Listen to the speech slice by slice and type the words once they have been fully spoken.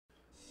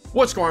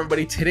What's going on,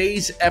 everybody?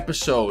 Today's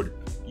episode,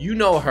 you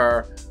know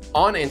her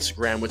on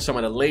Instagram with some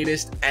of the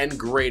latest and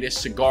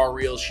greatest cigar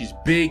reels. She's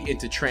big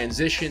into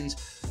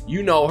transitions.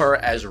 You know her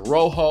as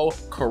Rojo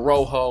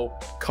Corojo.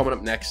 Coming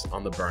up next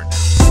on The Burn.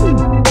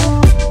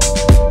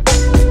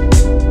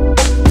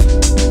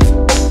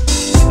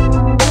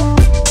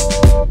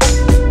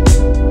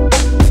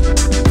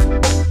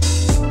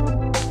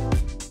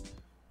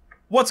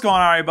 What's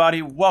going on,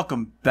 everybody?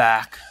 Welcome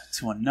back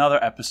to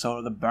another episode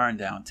of The Burn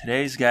Down.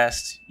 Today's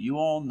guest, you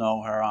all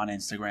know her on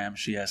Instagram.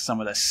 She has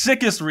some of the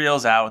sickest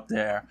reels out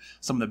there,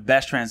 some of the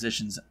best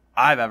transitions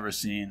I've ever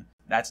seen.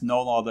 That's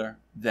no other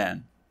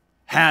than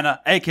Hannah,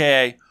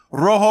 a.k.a.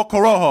 Rojo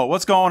Corojo.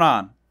 What's going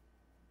on?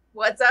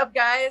 What's up,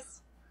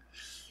 guys?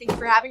 Thank you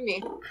for having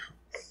me.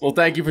 Well,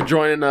 thank you for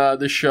joining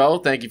the show.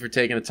 Thank you for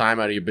taking the time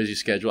out of your busy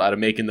schedule, out of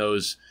making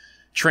those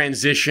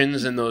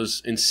transitions and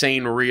those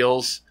insane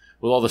reels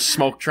with all the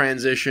smoke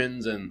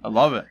transitions. And I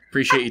love it.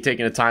 Appreciate you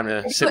taking the time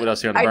to sit with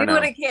us here on The Burn I do Down.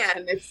 what I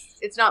can.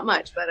 It's not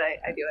much, but I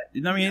do it.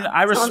 You know what I mean? Yeah.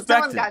 I respect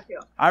Someone's it. got to.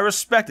 I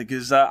respect it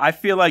because I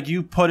feel like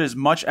you put as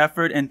much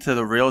effort into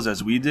the reels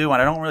as we do, and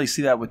I don't really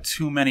see that with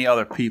too many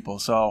other people.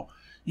 So,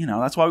 you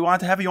know, that's why we wanted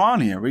to have you on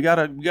here. We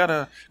gotta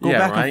go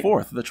back and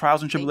forth. The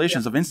trials and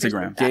tribulations of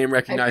Instagram. Game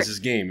recognizes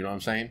game, you know what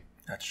I'm saying?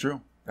 That's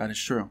true. That is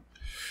true.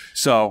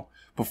 So,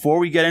 before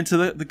we get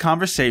into the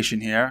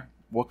conversation here,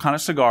 what kind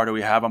of cigar do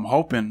we have?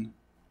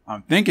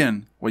 I'm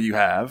thinking what you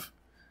have.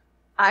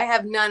 I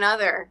have none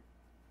other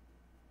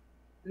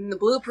than the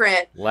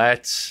Blueprint.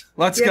 Let's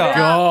go. Give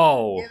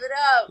it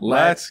up.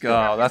 Let's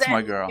go. That's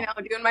my girl. You know,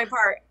 doing my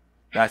part.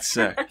 That's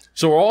sick.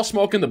 So we're all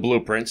smoking the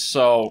Blueprints.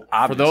 So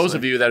Obviously. For those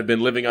of you that have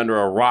been living under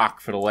a rock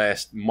for the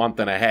last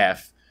month and a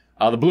half,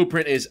 the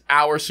Blueprint is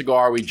our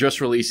cigar. We just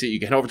released it. You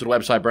can head over to the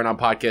website,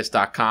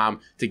 burndownpodcast.com,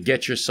 to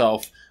get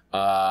yourself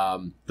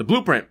the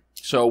Blueprint.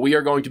 So we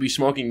are going to be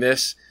smoking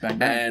this, Bang,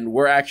 bang. and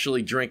we're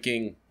actually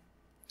drinking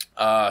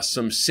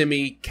some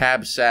Simi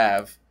Cab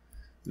Sav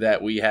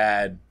that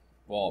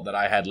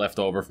I had left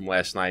over from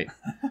last night.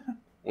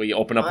 We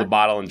opened up the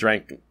bottle and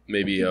drank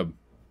maybe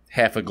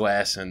half a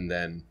glass, and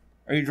then...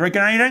 Are you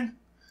drinking anything?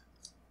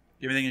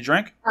 You have anything to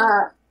drink?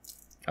 I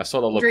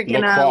saw the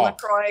Drinking LaCroix.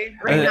 LaCroix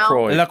right now.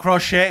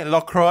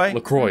 LaCroix.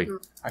 LaCroix.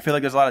 I feel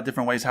like there's a lot of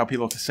different ways how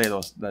people can say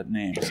that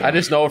name. So. I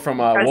just know it from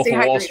Gotta Wolf stay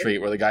of Wall hydrated. Street,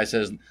 where the guy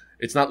says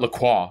it's not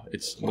LaCroix,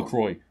 it's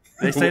LaCroix.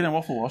 They say it in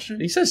Wolf of Wall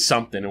Street? He says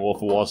something in Wolf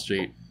of Wall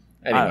Street.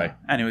 Anyway.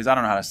 I don't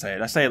know how to say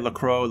it. I say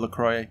LaCroix,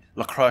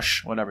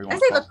 LaCrush, whatever you I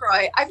want say to call it.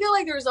 LaCroix. I feel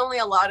like there's only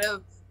a lot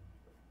of,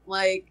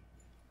 like,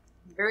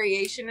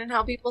 variation in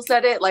how people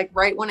said it, like,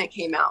 right when it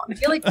came out. I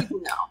feel like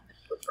people know.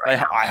 LaCroix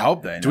now. I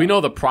hope they know. Do we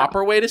know the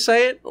proper way to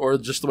say it, or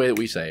just the way that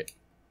we say it?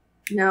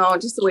 No,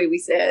 just the way we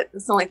say it.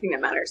 That's the only thing that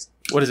matters.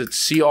 What is it,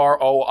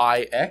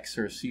 CROIX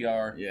or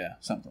CR? Yeah,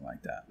 something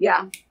like that.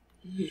 Yeah.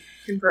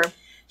 Confirm.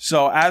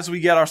 So as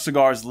we get our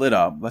cigars lit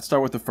up, let's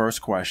start with the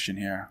first question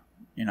here.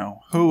 You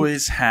know, who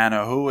is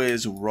Hannah? Who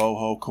is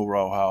Rojo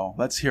Corojo?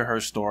 Let's hear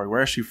her story.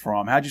 Where is she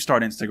from? How'd you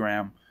start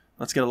Instagram?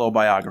 Let's get a little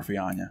biography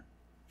on you.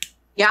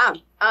 Yeah.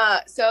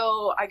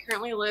 So I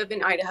currently live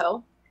in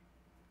Idaho,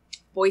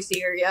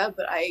 Boise area,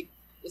 but I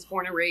was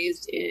born and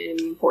raised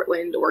in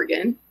Portland,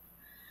 Oregon.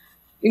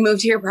 We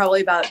moved here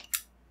probably about a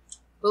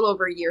little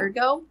over a year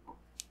ago.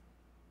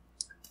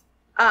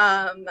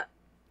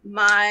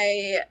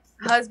 My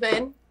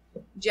husband,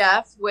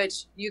 Jeff,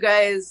 which you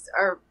guys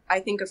are, I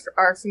think,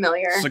 are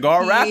familiar.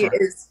 Cigar rapper.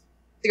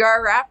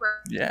 Cigar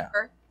rapper. Yeah.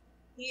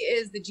 He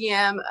is the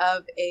GM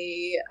of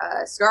a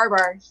cigar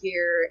bar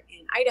here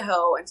in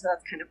Idaho, and so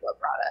that's kind of what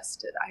brought us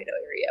to the Idaho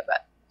area.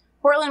 But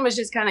Portland was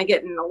just kind of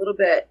getting a little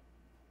bit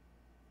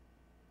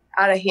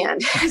out of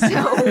hand. So you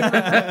know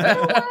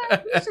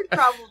what? We should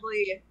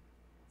probably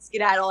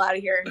skedaddle out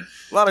of here.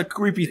 A lot of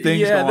creepy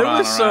things going on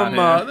around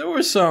here. There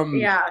were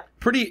some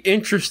pretty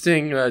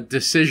interesting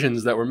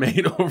decisions that were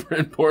made over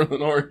in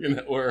Portland, Oregon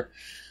that were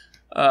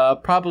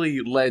probably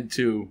led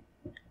to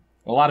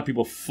a lot of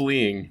people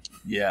fleeing.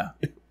 Yeah.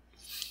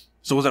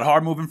 So was it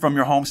hard moving from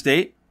your home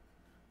state?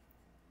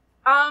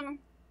 I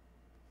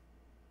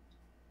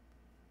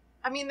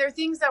mean, there are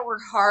things that were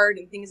hard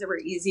and things that were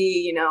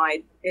easy. You know,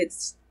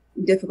 it's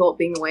difficult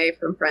being away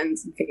from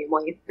friends and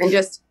family and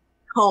just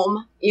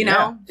home, you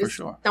know, just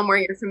somewhere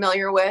you're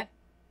familiar with.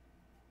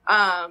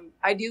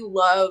 I do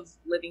love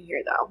living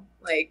here though.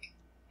 Like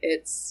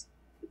it's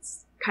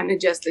kind of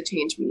just the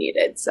change we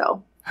needed.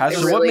 So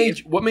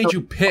what made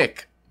you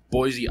pick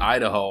Boise,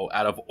 Idaho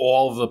out of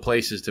all of the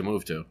places to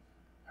move to?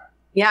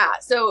 Yeah.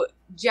 So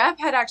Jeff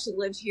had actually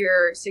lived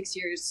here 6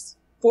 years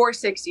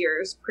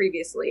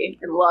previously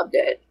and loved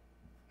it.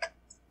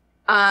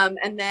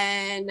 And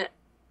then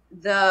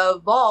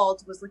the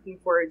Vault was looking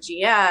for a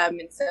GM.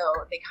 And so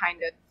they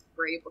kind of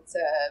were able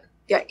to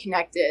get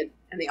connected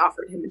and they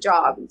offered him a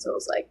job. And so I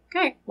was like,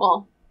 okay,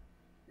 well,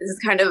 this is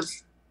kind of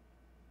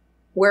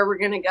where we're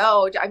going to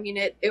go. I mean,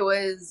 it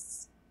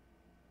was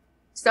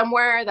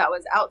somewhere that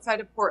was outside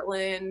of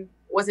Portland.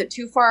 Wasn't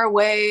too far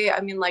away.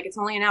 I mean, like, it's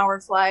only an hour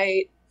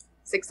flight,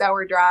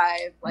 6-hour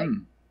drive. Like,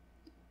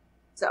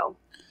 so.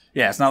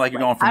 Yeah, it's not like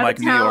you're going from like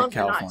New York,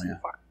 California.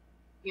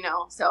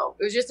 So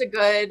it was just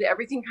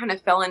everything kind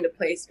of fell into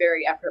place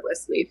very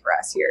effortlessly for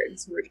us here. And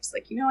so we're just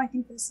like, I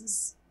think this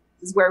is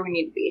where we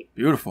need to be.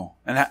 Beautiful.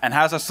 And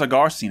how's a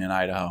cigar scene in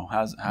Idaho?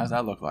 How's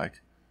that look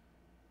like?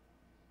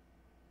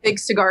 Big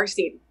cigar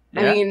scene.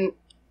 Yeah. I mean,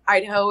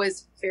 Idaho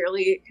is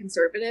fairly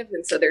conservative,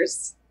 and so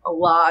there's a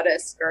lot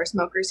of cigar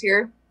smokers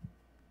here.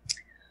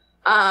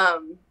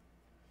 And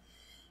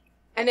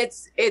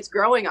it's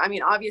growing. I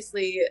mean,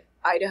 obviously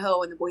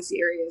Idaho and the Boise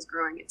area is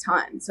growing a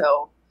ton.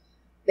 So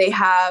they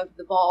have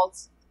the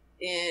vault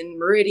in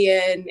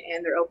Meridian,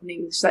 and they're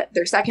opening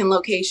their second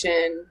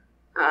location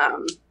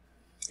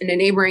in a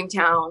neighboring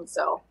town.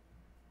 So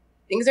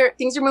things are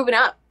moving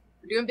up.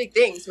 We're doing big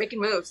things, making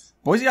moves.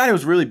 Boise, Idaho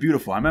was really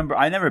beautiful. I remember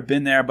I never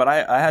been there, but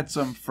I had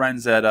some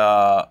friends that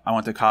I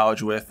went to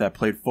college with that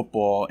played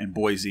football in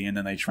Boise, and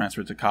then they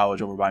transferred to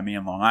college over by me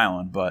in Long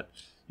Island. But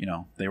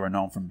they were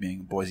known from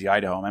being Boise,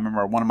 Idaho. And I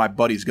remember one of my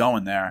buddies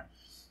going there,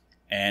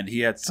 and he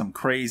had some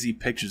crazy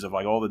pictures of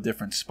like all the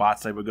different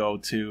spots they would go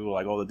to,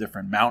 like all the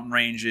different mountain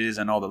ranges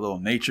and all the little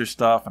nature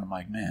stuff. And I'm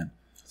like, man,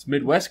 it's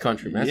Midwest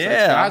country, man.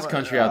 Yeah, God's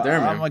country out there,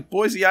 man. I'm like,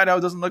 Boise, Idaho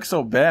doesn't look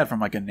so bad from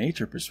like a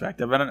nature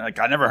perspective.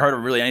 I never heard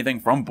of really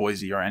anything from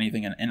Boise or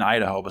anything in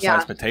Idaho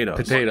besides potatoes.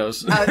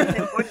 Potatoes.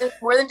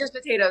 More than just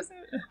potatoes.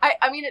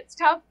 I mean, it's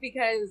tough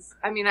because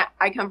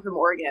I come from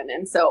Oregon,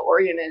 and so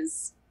Oregon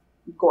is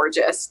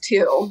gorgeous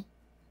too.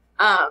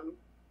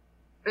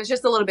 It's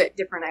just a little bit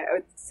different. I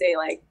would say,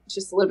 like, it's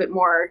just a little bit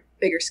more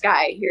bigger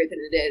sky here than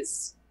it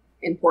is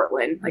in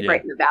Portland, like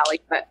right in the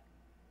valley. But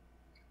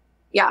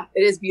yeah,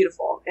 it is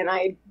beautiful.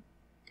 And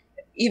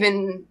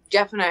even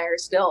Jeff and I are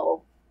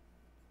still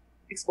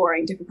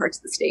exploring different parts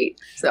of the state.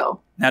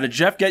 So now, did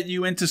Jeff get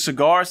you into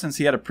cigars since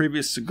he had a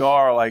previous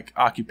cigar like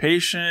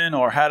occupation,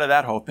 or how did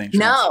that whole thing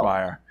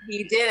transpire? No,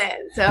 he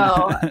didn't. So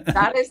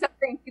that is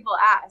something people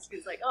ask.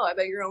 Is like, oh, I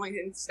bet you're only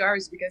into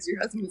cigars because your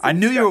husband. I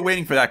knew you were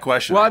waiting for that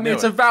question. Well, I mean,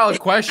 it's a valid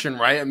question,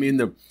 right? I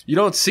mean, you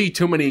don't see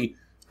too many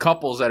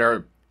couples that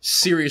are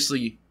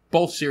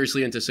both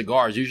seriously into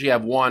cigars. You usually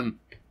have one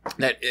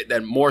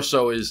that more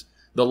so is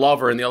the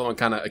lover, and the other one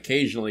kind of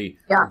occasionally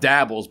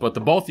dabbles. But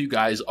the both of you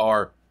guys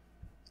are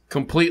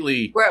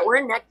completely.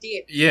 We're neck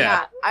deep.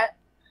 Yeah.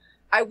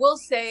 I will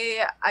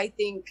say, I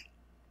think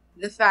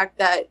the fact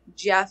that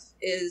Jeff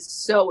is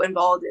so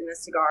involved in the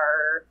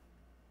cigar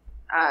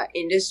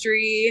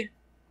industry,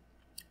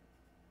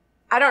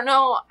 I don't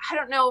know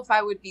if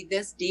I would be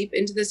this deep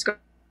into the cigar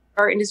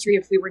industry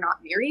if we were not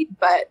married,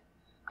 but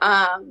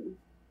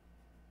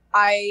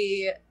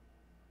I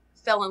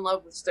fell in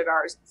love with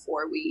cigars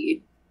before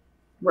we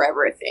were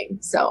ever a thing.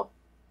 So.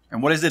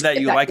 And what is it that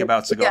you like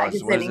about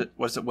cigars?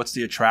 What's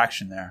the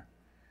attraction there?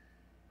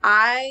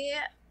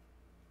 I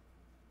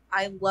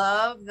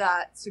love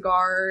that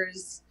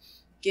cigars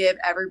give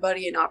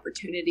everybody an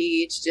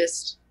opportunity to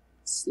just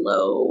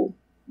slow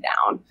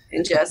down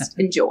and just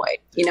enjoy,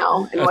 And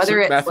that's whether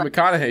what it's Matthew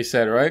McConaughey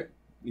said, right?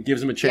 It gives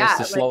them a chance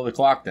to slow the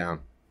clock down.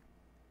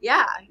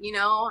 Yeah,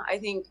 I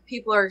think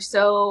people are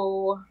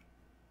so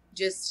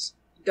just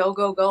go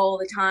all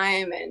the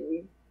time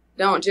and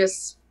don't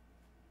just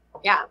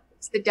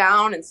sit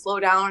down and slow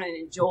down and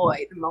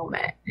enjoy the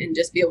moment and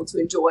just be able to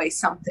enjoy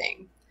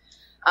something.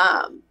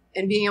 And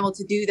being able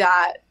to do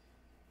that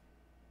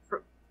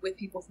with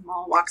people from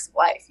all walks of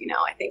life,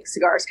 I think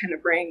cigars kind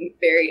of bring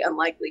very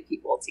unlikely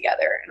people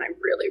together, and I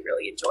really,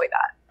 really enjoy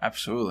that.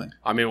 Absolutely.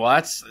 I mean,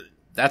 well,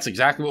 that's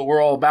exactly what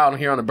we're all about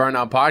here on the Burn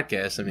Down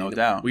podcast. I mean, no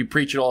doubt. We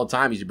preach it all the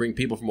time. Is you bring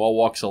people from all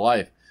walks of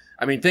life.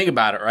 I mean, think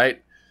about it,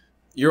 right?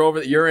 You're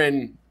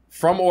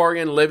from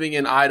Oregon, living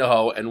in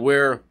Idaho, and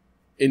we're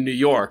in New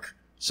York.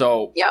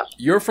 So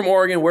you're from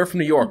Oregon, we're from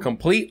New York,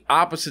 complete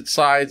opposite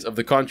sides of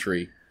the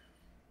country.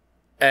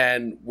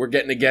 And we're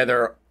getting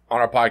together on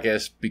our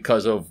podcast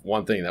because of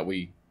one thing, that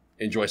we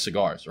enjoy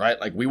cigars, right?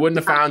 Like, we wouldn't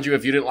have found you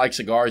if you didn't like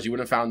cigars. You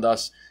wouldn't have found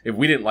us if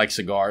we didn't like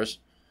cigars.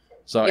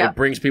 So it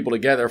brings people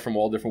together from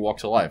all different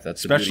walks of life.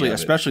 That's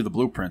especially the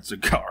Blueprint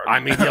cigar. I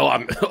mean,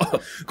 I'm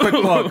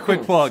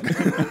quick plug.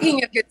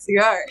 Speaking of good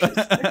cigars.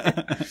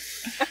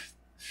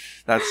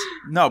 But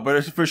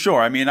it's for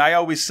sure. I mean, I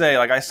always say,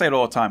 like, I say it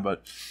all the time,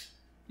 but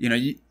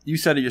you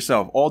said it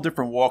yourself, all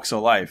different walks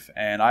of life.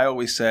 And I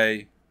always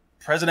say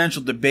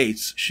presidential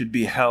debates should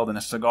be held in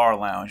a cigar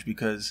lounge,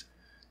 because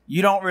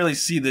you don't really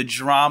see the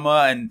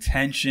drama and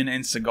tension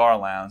in cigar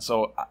lounge.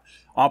 So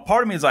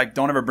part of me is like,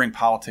 don't ever bring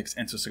politics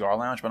into cigar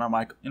lounge. But I'm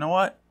like, you know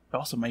what? It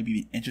also may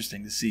be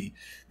interesting to see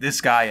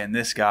this guy, and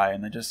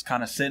they just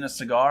kind of sit in a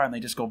cigar and they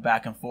just go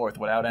back and forth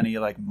without any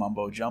like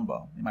mumbo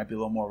jumbo. It might be a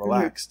little more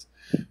relaxed,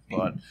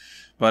 but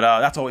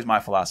that's always my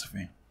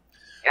philosophy.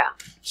 Yeah.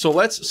 So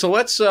let's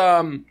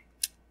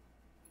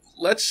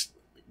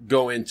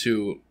go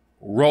into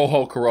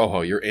Rojo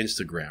Corojo, your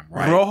Instagram,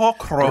 right? Rojo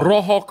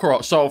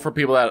Corojo. So for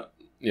people that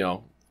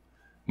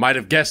might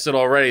have guessed it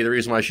already, the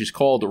reason why she's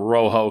called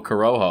Rojo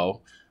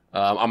Corojo,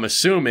 I'm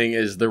assuming,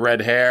 is the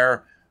red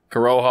hair.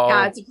 Corojo.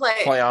 Yeah, it's a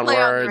play on words.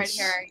 On the red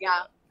hair,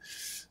 yeah.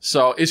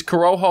 So is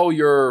Corojo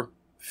your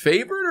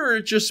favorite,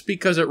 or just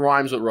because it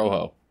rhymes with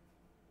Rojo?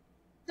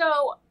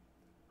 So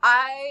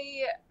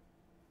I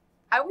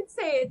I would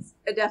say it's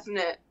a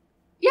definite.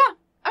 Yeah,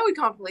 I would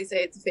confidently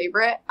say it's a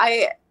favorite.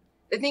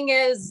 The thing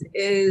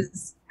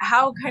is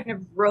how kind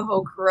of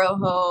Rojo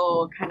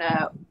Corojo kind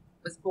of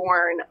was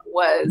born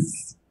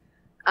was,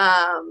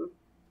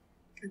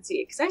 let's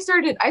see, because I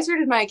started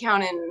my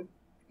account in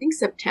I think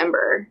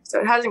September,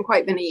 so it hasn't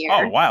quite been a year.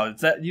 Oh wow,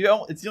 it's that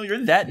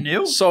you're that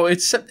new? So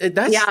that's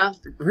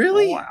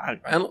really. Oh, wow.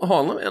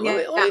 Hold on,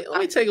 let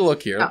me take a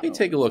look here. Let me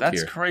take a look here.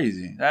 That's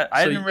crazy.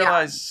 I didn't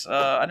realize.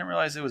 I didn't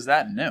realize it was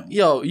that new.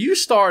 Yo, you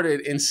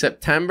started in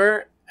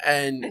September,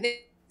 and I think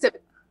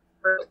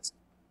September.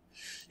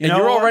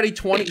 You're already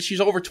 20. She's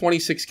over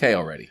 26K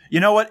already. You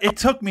know what? It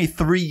took me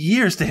 3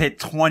 years to hit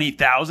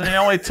 20,000. It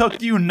only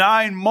took you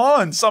 9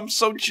 months. I'm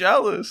so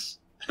jealous.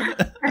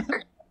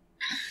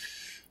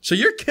 So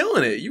you're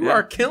killing it. You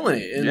are killing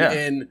it.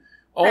 And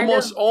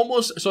almost.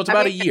 So it's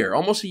about a year.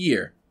 Almost a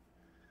year.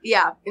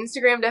 Yeah,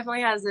 Instagram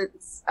definitely has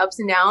its ups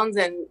and downs,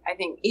 and I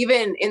think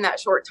even in that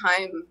short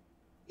time,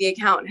 the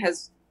account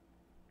has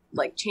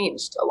like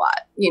changed a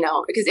lot.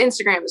 Because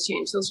Instagram has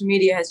changed, social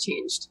media has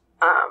changed.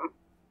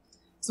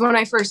 So when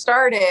I first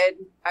started,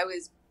 I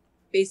was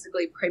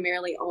basically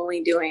primarily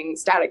only doing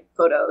static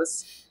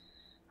photos.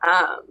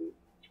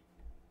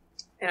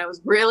 And I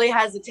was really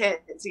hesitant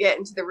to get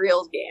into the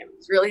Reels game. I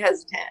was really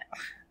hesitant.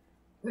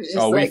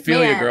 We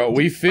feel you, girl.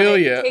 We feel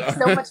you. It takes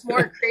so much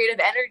more creative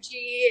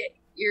energy.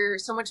 You're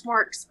so much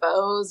more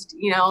exposed.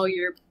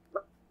 You're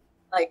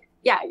like,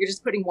 you're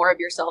just putting more of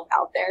yourself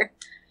out there,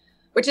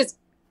 which is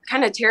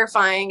kind of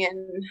terrifying.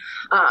 And,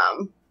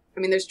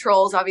 there's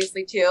trolls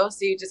obviously too. So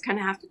you just kind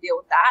of have to deal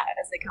with that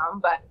as they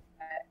come. But,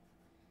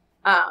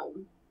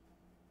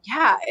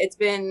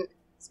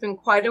 it's been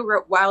quite a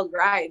wild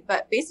ride.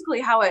 But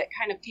basically how it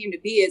kind of came to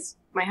be is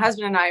my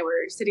husband and I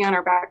were sitting on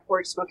our back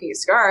porch smoking a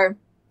cigar,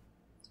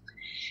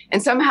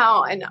 and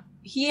somehow, and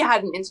he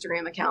had an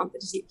Instagram account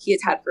that he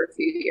has had for a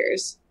few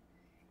years.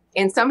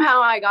 And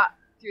somehow I got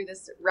through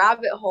this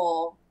rabbit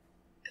hole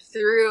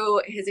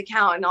through his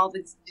account and all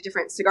the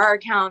different cigar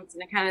accounts.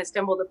 And I kind of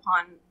stumbled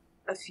upon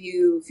a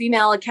few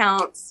female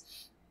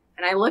accounts,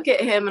 and I look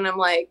at him and I'm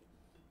like,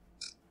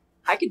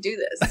 I could do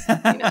this,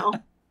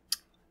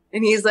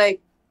 And he's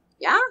like,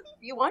 yeah,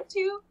 if you want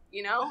to,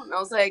 and I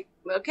was like,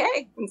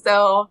 okay. And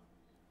so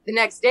the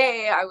next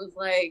day I was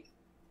like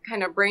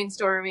kind of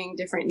brainstorming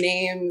different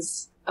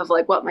names of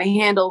like what my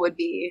handle would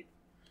be.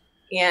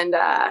 And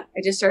I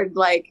just started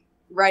like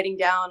writing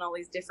down all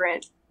these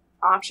different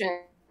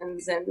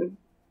options, and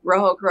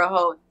Rojo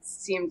Corojo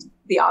seemed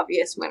the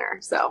obvious winner.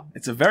 So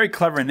it's a very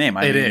clever name.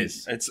 It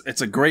is.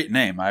 It's a great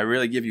name. I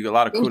really give you a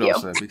lot of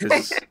kudos for that,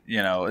 because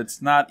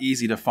it's not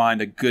easy to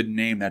find a good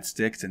name that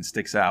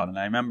sticks out. And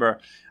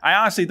I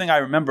honestly think I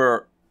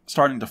remember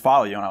starting to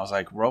follow you, and I was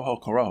like, Rojo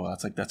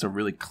Corojo. That's a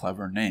really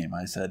clever name.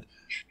 I said,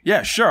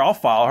 yeah, sure, I'll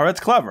follow her. It's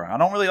clever. I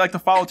don't really like to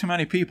follow too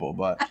many people,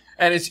 but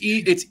and it's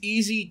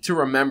easy to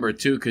remember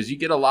too, because you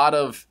get a lot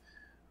of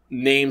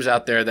names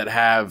out there that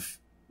have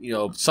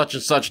such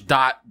and such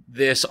dot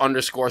this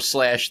 /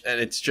 slash, and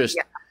it's just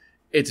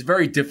it's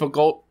very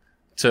difficult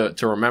to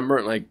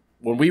remember. Like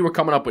when we were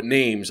coming up with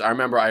names, I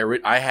remember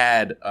I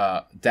had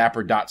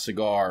Dapper dot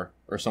cigar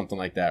or something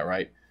like that,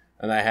 right?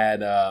 And I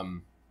had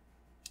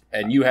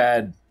and you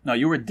had no,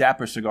 you were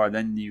Dapper Cigar.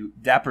 Then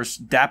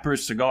Dapper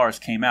Cigars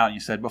came out, and you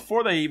said,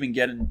 before they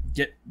even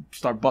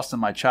start busting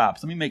my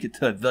chops, let me make it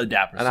to the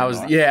Dapper Cigar.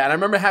 And and I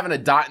remember having a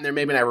dot in there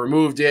maybe, and I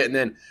removed it, and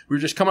then we were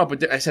just coming up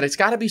with I said, it's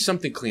got to be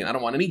something clean. I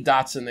don't want any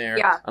dots in there.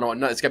 Yeah. I don't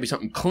want it's got to be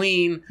something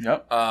clean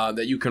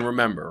that you can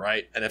remember,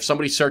 right? And if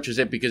somebody searches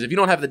it, because if you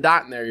don't have the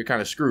dot in there, you're kind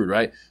of screwed,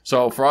 right?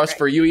 So for us,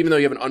 for you, even though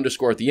you have an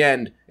underscore at the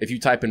end, if you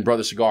type in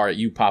Brother Cigar,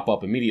 you pop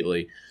up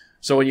immediately.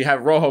 So when you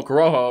have Rojo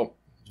Corojo,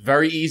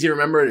 very easy to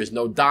remember. There's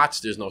no dots.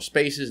 There's no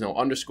spaces. No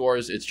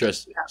underscores. It's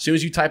just as soon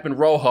as you type in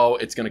Rojo,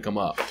 it's going to come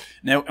up.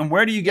 Now, and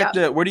where do you get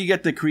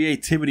the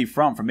creativity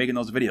from for making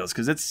those videos?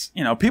 Because it's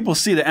people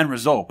see the end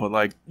result,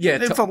 but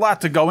it's a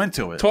lot to go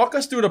into it. Talk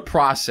us through the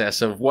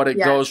process of what it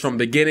goes from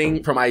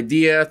beginning, from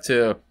idea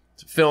to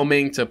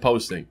filming to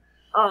posting.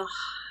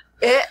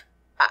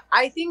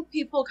 I think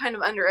people kind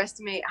of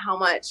underestimate how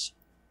much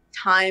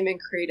time and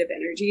creative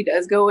energy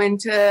does go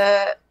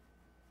into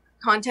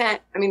content.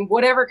 I mean,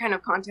 whatever kind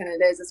of content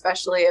it is,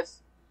 especially if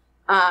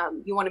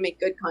you want to make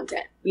good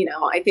content.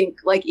 I think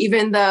like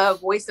even the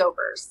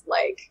voiceovers,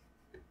 like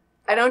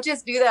I don't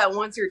just do that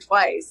once or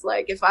twice.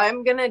 Like if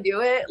I'm gonna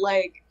do it,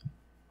 like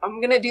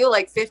I'm gonna do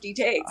like 50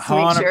 takes to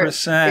make sure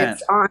it's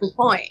on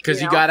point. Because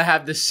you got to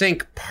have the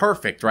sync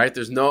perfect, right?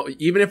 There's no,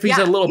 even if he's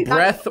a little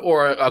breath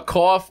or a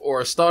cough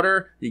or a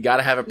stutter, you got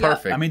to have it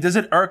perfect. I mean, does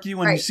it irk you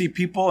when you see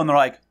people and they're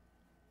like,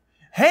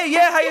 hey,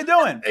 how you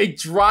doing? It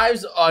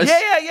drives us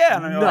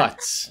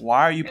nuts. Like,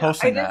 why are you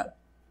posting that?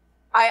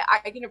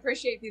 I can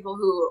appreciate people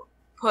who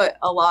put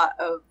a lot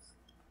of,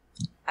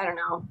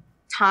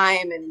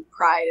 time and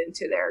pride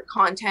into their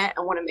content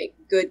and want to make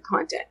good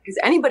content. Because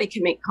anybody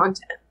can make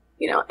content.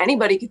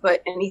 Anybody can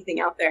put anything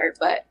out there.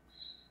 But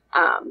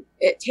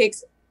it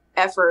takes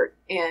effort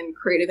and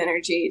creative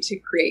energy to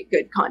create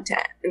good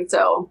content. And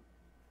so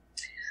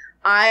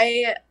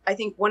I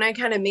think when I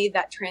kind of made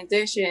that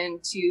transition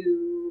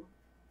to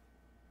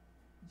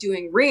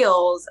doing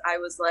reels, I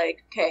was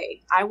like,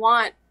 okay, I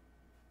want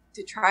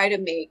to try to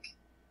make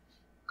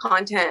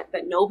content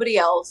that nobody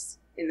else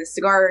in the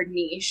cigar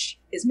niche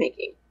is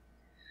making.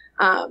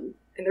 And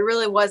there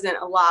really wasn't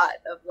a lot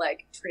of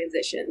like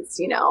transitions,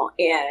 you know,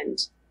 and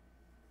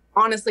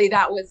honestly,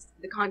 that was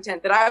the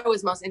content that I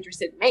was most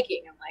interested in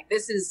making. I'm like,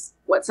 this is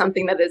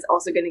something that is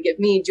also going to give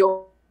me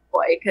joy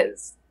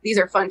because these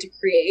are fun to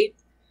create.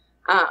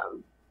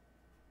 And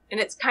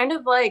it's kind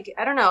of like,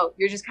 I don't know,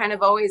 you're just kind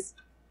of always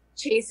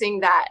chasing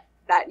that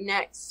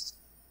next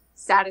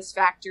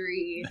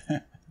satisfactory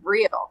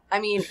reel. I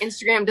mean,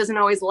 Instagram doesn't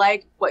always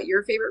like what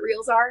your favorite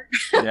reels are.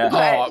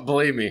 Yeah. Oh,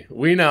 believe me,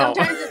 we know.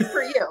 Sometimes it's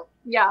for you.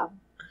 Yeah.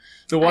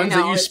 The ones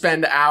that you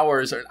spend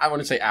hours, or I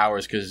wouldn't say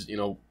hours because, you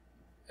know,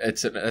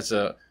 it's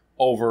a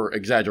over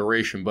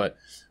exaggeration, but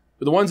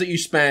the ones that you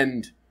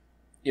spend,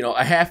 you know,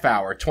 a half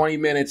hour, 20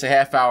 minutes, a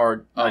half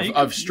hour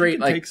of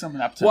straight, like, take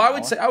something up to well,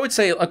 I would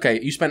say,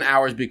 okay, you spend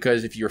hours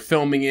because if you're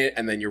filming it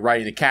and then you're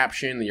writing the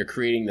caption and you're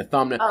creating the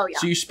thumbnail,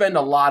 so you spend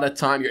a lot of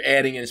time, you're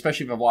adding in,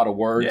 especially if you have a lot of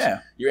words,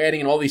 you're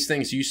adding in all these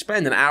things. So you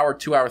spend an hour,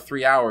 2 hours,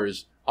 3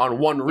 hours on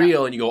one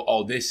reel and you go,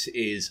 oh, this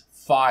is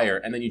fire.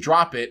 And then you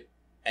drop it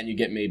and you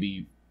get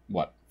maybe,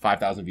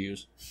 5,000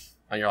 views?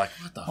 And you're like,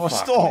 what the fuck? It's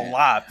still man? A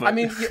lot. But I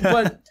mean,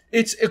 but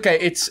it's okay.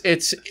 It's.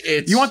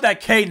 You want that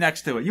K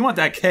next to it. You want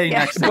that K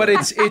next to it. But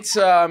it's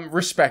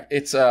respect.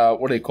 It's what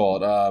do they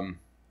call it?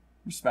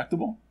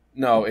 Respectable?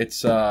 No,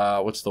 it's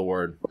what's the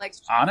word? Like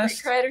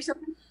honest cred or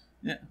something?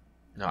 Yeah.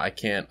 No, I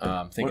can't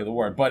think of the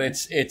word. But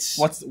it's.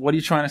 What are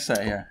you trying to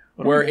say here?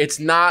 Where it's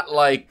not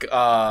like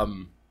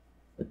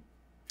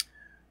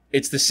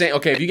it's the same.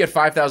 Okay, if you get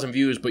 5,000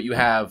 views, but you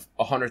have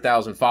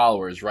 100,000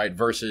 followers, right?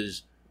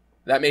 Versus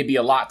that may be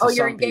a lot to some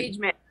your people.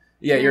 engagement.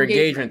 Yeah, your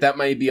engagement. That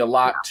may be a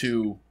lot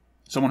to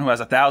someone who has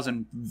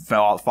 1,000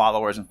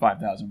 followers and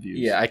 5,000 views.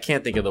 Yeah, I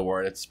can't think of the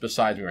word. It's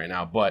besides me right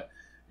now. But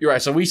you're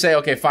right. So we say,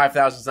 okay,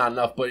 5,000 is not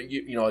enough, but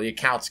you know the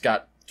account's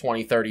got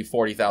 20, 30,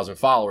 40,000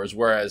 followers,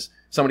 whereas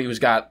somebody who's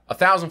got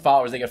 1,000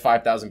 followers, they get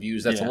 5,000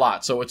 views. That's a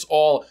lot. So it's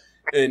all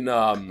in.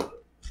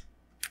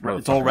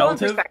 It's all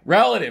relative.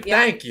 Relative. Yeah.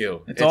 Thank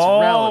you. It's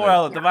all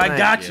relative. I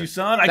got you,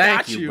 son. I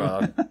got you.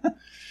 Bud.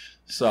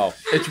 So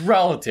it's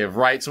relative,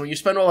 right? So when you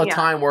spend all the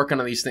time working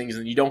on these things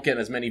and you don't get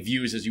as many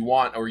views as you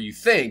want or you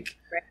think,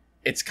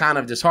 it's kind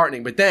of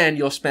disheartening. But then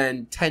you'll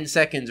spend 10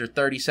 seconds or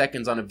 30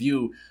 seconds on a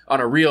view on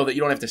a reel that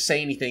you don't have to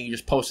say anything. You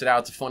just post it out.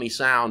 It's a funny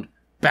sound.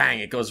 Bang!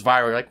 It goes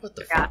viral. You're like, what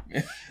the fuck?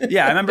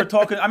 Yeah, I remember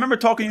talking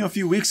to you a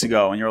few weeks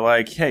ago, and you're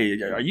like, "Hey,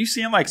 are you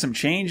seeing like some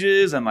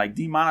changes and like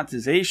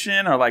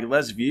demonetization or like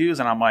less views?"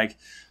 And I'm like,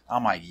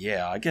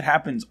 yeah, like it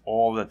happens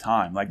all the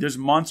time. Like there's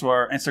months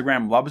where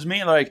Instagram loves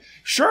me, like,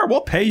 sure, we'll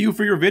pay you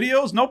for your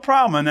videos, no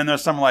problem. And then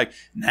there's some like,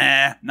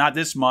 nah, not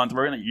this month.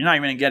 You're not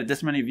even gonna get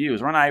this many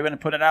views. We're not even gonna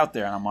put it out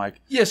there. And I'm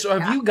like, yeah. So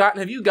have you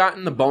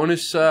gotten the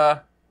bonus,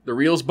 the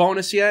Reels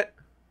bonus yet?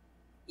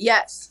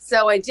 Yes.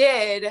 So I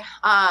did.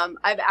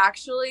 I've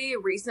actually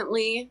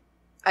recently,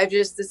 I've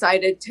just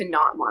decided to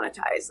not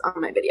monetize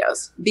on my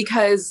videos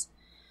because,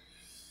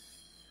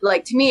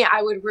 like, to me,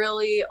 I would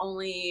really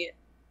only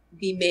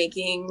be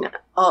making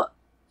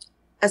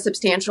a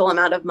substantial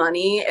amount of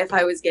money if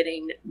I was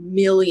getting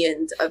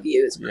millions of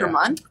views per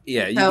month.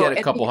 Yeah, you get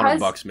a couple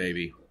 $100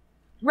 maybe.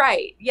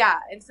 Right. Yeah.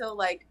 And so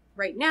like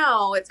right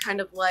now it's kind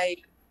of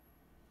like,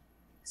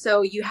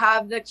 so you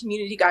have the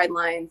community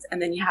guidelines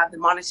and then you have the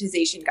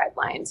monetization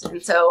guidelines.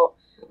 And so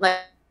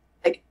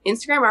like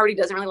Instagram already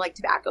doesn't really like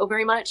tobacco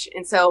very much.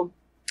 And so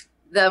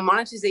the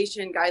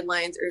monetization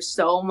guidelines are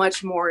so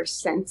much more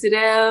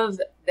sensitive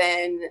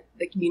than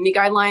the community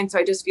guidelines. So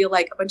I just feel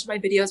like a bunch of my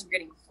videos were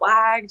getting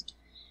flagged.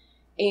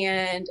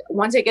 And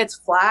once it gets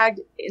flagged,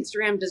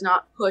 Instagram does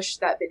not push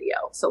that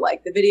video. So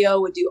like the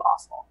video would do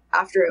awful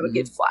after it would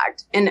get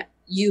flagged. And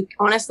you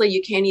honestly,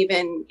 you can't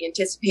even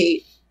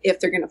anticipate if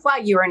they're going to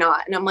flag you or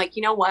not. And I'm like,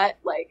 you know what?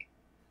 Like,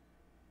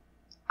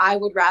 I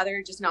would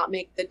rather just not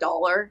make the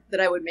dollar that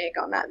I would make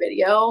on that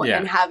video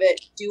and have it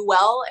do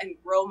well and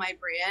grow my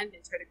brand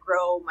and try to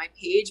grow my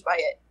page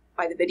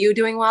by the video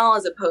doing well,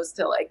 as opposed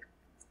to like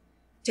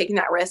taking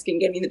that risk and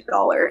getting the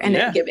dollar and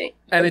then giving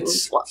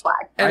it's flag.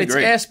 And it's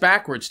ass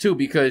backwards too,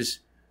 because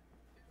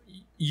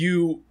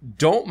you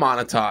don't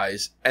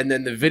monetize and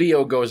then the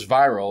video goes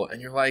viral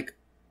and you're like,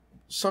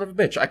 son of a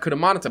bitch, I could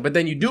have monetized. But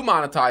then you do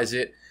monetize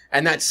it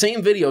and that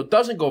same video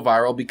doesn't go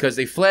viral because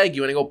they flag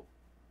you and they go,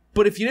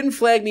 but if you didn't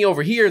flag me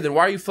over here, then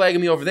why are you flagging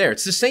me over there?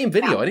 It's the same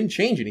video. I didn't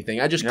change anything.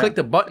 I just clicked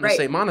a button to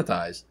say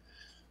monetize.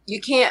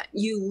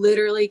 You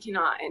literally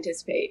cannot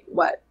anticipate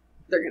what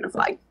they're going to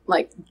flag,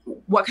 like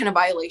what kind of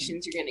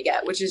violations you're going to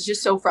get, which is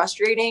just so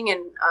frustrating.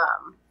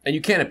 And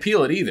you can't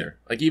appeal it either.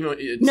 Like even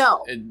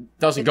it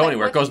doesn't go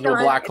anywhere. It goes into a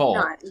black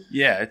hole.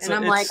 Yeah.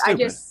 I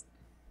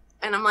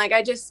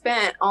just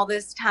spent all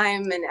this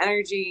time and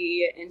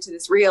energy into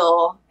this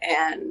reel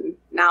and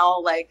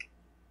now like,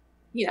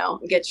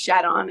 it gets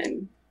shat on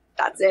and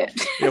that's it.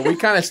 Yeah, we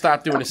kind of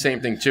stopped doing the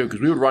same thing too because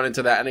we would run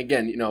into that. And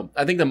again,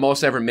 I think the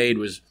most ever made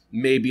was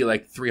maybe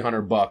like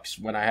 $300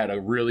 when I had a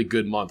really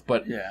good month.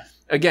 But Yeah.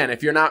 again,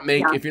 if you're not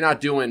if you're not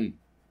doing,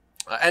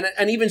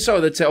 and even so,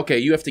 they'd say, okay,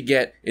 you have to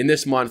get in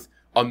this month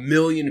 1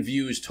 million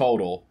views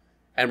total,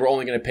 and we're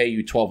only going to pay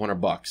you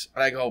 $1,200.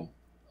 And I go,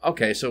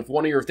 okay, so if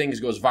one of your things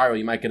goes viral,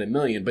 you might get 1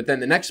 million. But then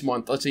the next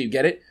month, let's say you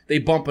get it, they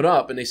bump it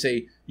up and they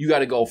say you got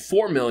to go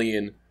 4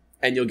 million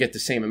and you'll get the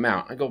same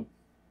amount. I go,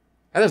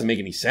 that doesn't make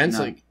any sense.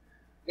 No. Like,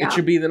 it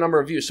should be the number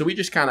of views. So we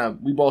just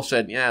we both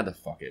said, yeah, the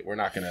fuck it. We're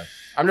not gonna.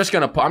 I'm just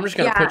gonna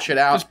put shit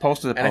out. Just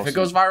post it. And if it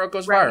goes viral, it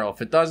goes viral.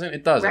 If it doesn't,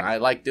 it doesn't. Right. I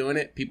like doing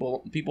it.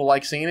 People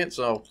like seeing it.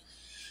 So,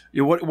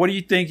 yeah, what do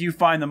you think you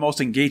find the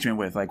most engagement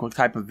with? Like, what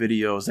type of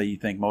videos that you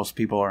think most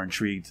people are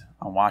intrigued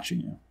on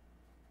watching you?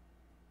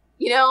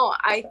 You know,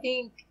 I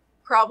think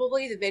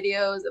probably the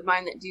videos of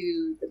mine that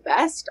do the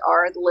best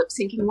are the lip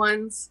syncing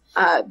ones.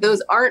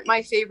 Those aren't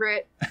my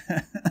favorite,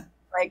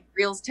 like,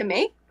 reels to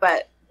make,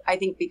 but I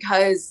think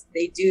because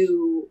they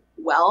do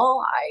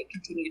well, I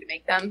continue to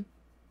make them.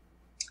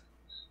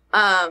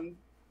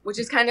 Which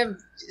is kind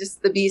of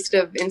just the beast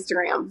of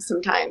Instagram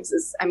sometimes.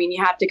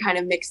 You have to kind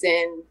of mix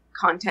in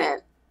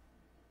content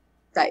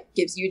that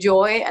gives you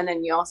joy, and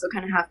then you also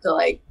kind of have to,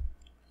 like,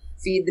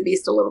 feed the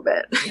beast a little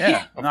bit.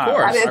 Yeah, of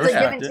course. It's a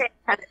give and take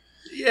kind of.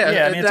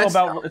 Yeah, I mean,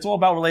 it's all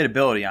about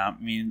relatability. I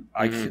mean,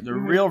 like the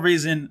real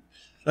reason.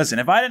 Listen,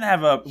 if we didn't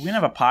have a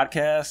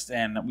podcast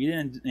and we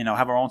didn't,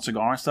 have our own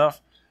cigar and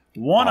stuff.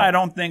 I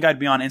don't think I'd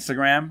be on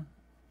Instagram.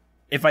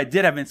 If I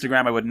did have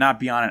Instagram, I would not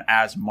be on it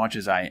as much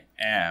as I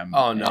am.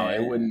 Oh no,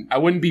 I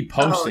wouldn't be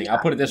posting. I'll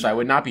put it this way: I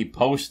would not be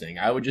posting.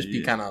 I would just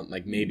be kind of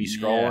like maybe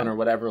scrolling or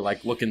whatever,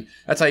 like looking.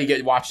 That's how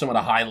you watch some of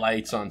the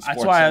highlights on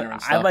Sports Center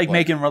and stuff. I like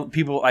making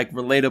people like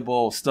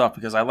relatable stuff,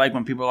 because I like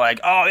when people are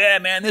like, "Oh yeah,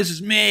 man, this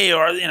is me,"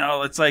 or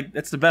it's like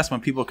it's the best when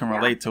people can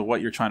relate to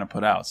what you're trying to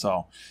put out.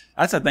 So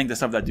that's, I think, the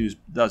stuff that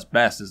does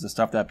best is the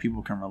stuff that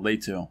people can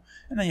relate to.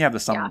 And then you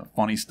have some of the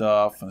funny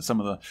stuff and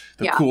some of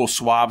the cool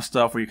swab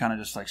stuff where you're kind of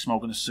just like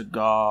smoking a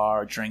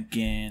cigar,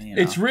 drinking.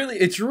 It's really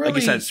like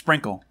you said,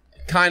 sprinkle.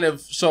 Kind of.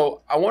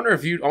 So I want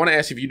to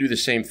ask if you do the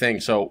same thing.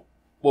 So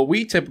what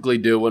we typically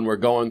do when we're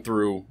going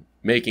through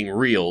making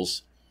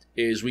reels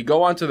is we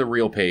go onto the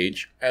reel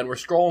page and we're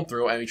scrolling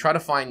through and we try to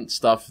find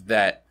stuff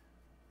that,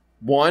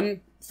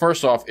 one,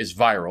 first off, is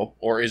viral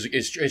or is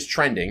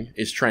trending,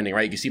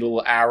 right? You can see the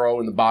little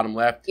arrow in the bottom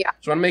left. Yeah.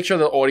 So I want to make sure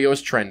the audio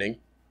is trending.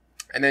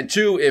 And then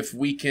two, if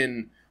we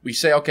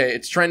say, okay,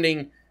 it's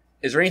trending,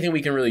 is there anything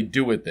we can really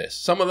do with this?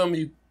 Some of them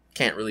you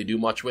can't really do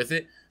much with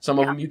it. Some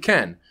of them you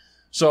can.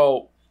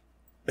 So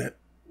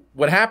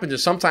what happens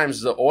is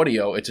sometimes the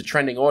audio, it's a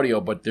trending audio,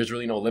 but there's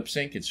really no lip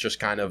sync. It's just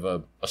kind of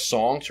a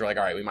song. So you're like,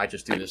 all right, we might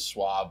just do this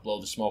swab, blow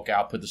the smoke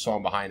out, put the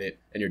song behind it,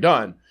 and you're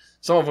done.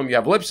 Some of them you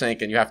have lip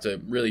sync and you have to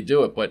really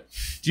do it. But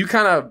do you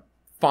kind of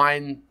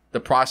find the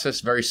process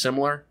very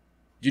similar?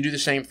 Do you do the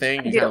same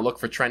thing? You kind of look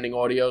for trending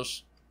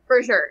audios?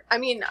 For sure. I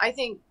mean, I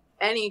think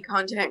any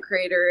content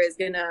creator is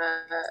going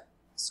to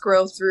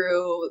scroll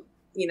through,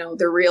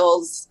 the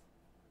reels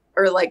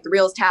or like the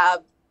reels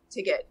tab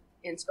to get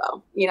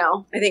inspo.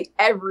 I think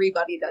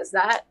everybody does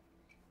that.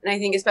 And I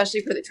think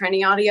especially for the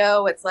trending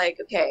audio, it's like,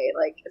 okay,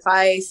 like if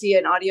I see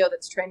an audio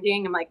that's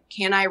trending, I'm like,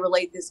 can I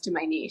relate this to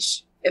my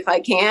niche? If I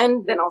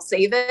can, then I'll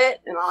save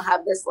it and I'll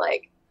have this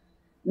like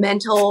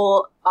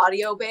mental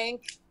audio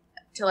bank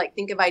to like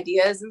think of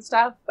ideas and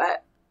stuff.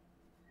 But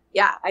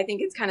yeah, I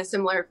think it's kind of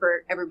similar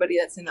for everybody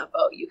that's in that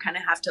boat. You kind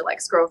of have to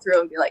like scroll through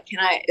and be like,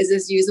 is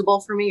this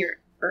usable for me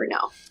or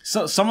no?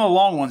 So some of the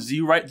long ones, do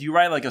you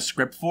write like a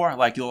script for?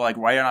 Like you'll like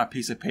write it on a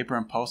piece of paper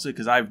and post it?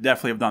 Because I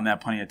definitely have done that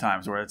plenty of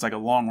times where it's like a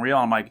long reel.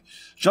 I'm like,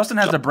 Justin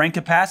has the brain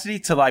capacity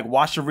to like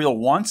watch the reel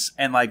once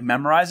and like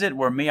memorize it.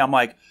 Where me, I'm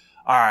like,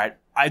 all right,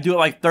 I do it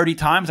like 30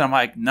 times. And I'm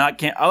like,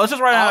 let's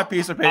just write it on a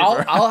piece of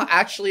paper.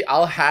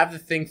 I'll have the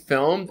thing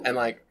filmed and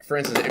like, for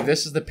instance, if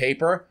this is the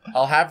paper,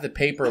 I'll have the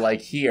paper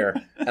like here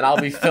and I'll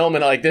be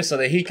filming it like this so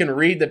that he can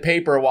read the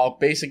paper while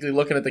basically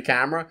looking at the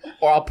camera,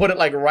 or I'll put it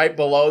like right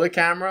below the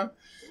camera.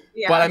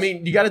 Yeah. But I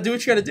mean, you got to do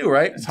what you got to do,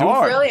 right? It's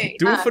hard. Really,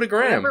 do it for the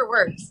gram. Whatever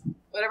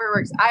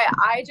works.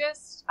 I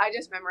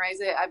just memorize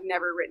it. I've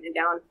never written it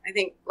down. I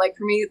think like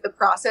for me, the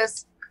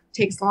process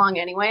takes long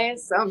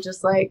anyways. So I'm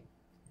just like,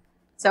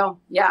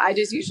 yeah, I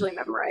just usually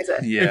memorize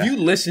it. Yeah. If you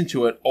listen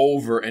to it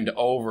over and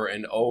over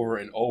and over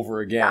and over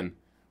again,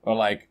 or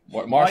like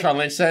what Marshawn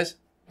Lynch says,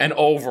 and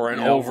over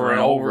and over and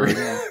over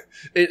again,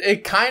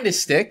 it kind of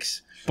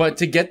sticks. But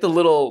to get the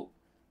little,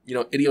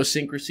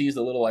 idiosyncrasies,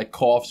 the little like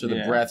coughs or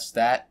the breaths,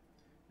 that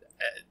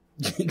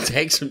it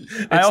takes.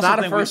 It's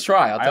not a first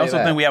try. I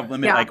also think we have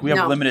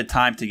limited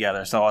time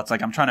together, so it's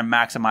like I'm trying to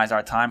maximize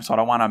our time. So I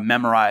don't want to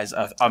memorize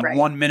a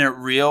 1 minute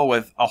reel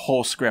with a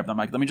whole script. I'm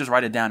like, let me just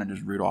write it down and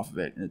just read off of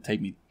it, and it take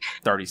me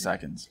 30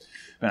 seconds.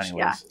 But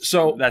anyways,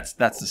 so that's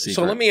the secret.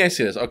 So let me ask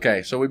you this.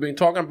 Okay, so we've been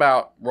talking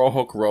about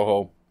Rojo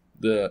Corojo,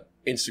 the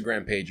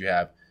Instagram page you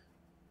have,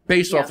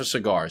 based off of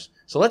cigars.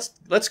 So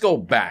let's go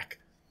back.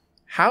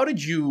 How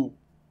did you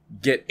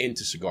get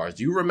into cigars?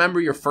 Do you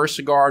remember your first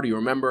cigar? Do you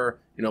remember,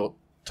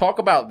 talk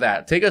about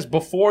that. Take us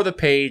before the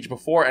page,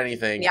 before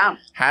anything. Yeah.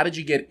 How did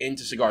you get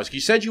into cigars?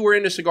 You said you were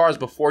into cigars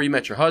before you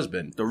met your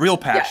husband. The real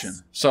passion.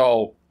 Yes.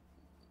 So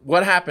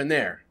what happened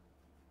there?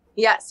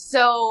 Yes.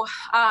 So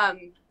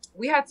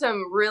we had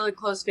some really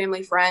close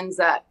family friends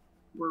that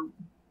were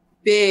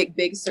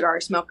big cigar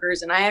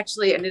smokers, and I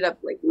actually ended up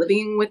like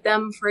living with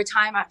them for a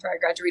time after I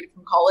graduated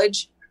from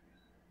college.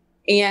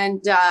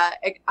 And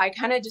I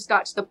kind of just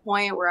got to the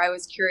point where I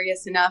was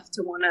curious enough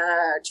to want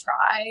to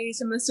try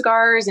some of the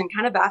cigars. And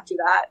kind of after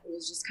that, it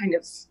was just kind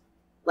of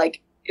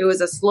like, it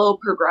was a slow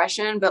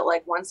progression. But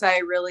like once I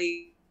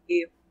really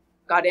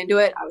got into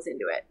it, I was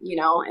into it, you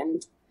know.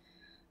 And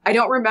I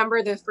don't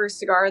remember the first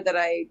cigar that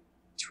I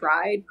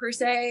tried per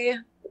se.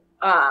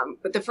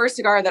 But the first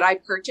cigar that I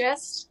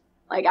purchased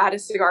like at a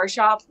cigar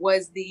shop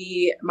was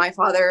My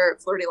Father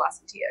Flor de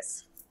las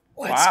Antillas.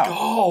 Let's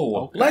go.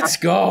 Okay. Let's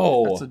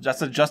go.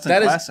 That's a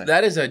Justin classic.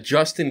 That is a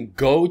Justin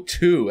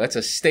go-to. That's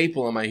a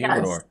staple in my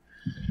humidor.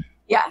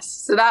 Yes.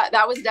 So that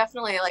was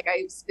definitely like,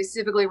 I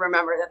specifically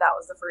remember that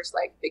was the first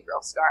like big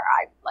girl cigar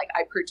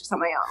I purchased on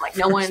my own. Like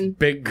no one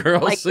big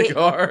girl like,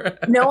 cigar.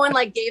 No one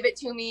like gave it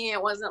to me.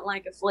 It wasn't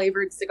like a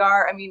flavored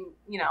cigar. I mean,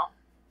 you know,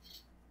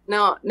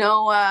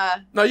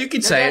 no, you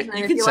can say it.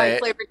 You can say it.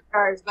 Flavored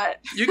cigars, but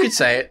you can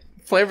say it.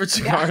 Flavored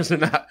cigars are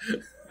not.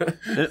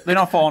 They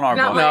don't fall in our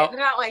boat. They're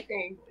not my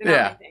thing. They're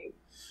not my thing.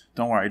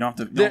 Don't worry. You don't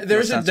have to.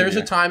 There's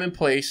a time and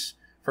place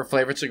for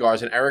flavored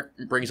cigars, and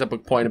Eric brings up a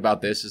point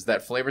about this: is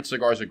that flavored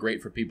cigars are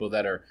great for people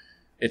that are.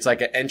 It's like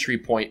an entry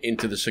point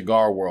into the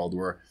cigar world,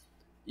 where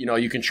you know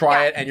you can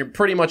try it, and you're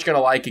pretty much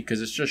gonna like it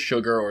because it's just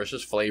sugar or it's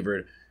just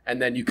flavored,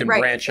 and then you can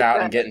branch out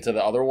and get into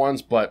the other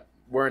ones. But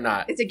we're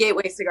not. It's a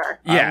gateway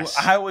cigar. Yes,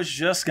 I was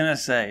just gonna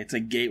say it's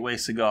a gateway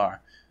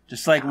cigar,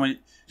 just like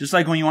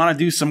when you want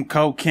to do some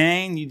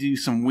cocaine, you do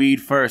some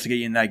weed first to get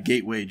you in that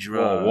gateway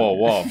drug.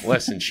 Whoa.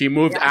 Listen, she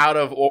moved out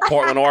of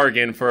Portland,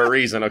 Oregon for a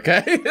reason,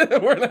 okay?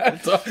 We're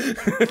not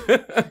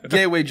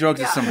gateway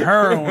drugs is some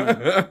heroin.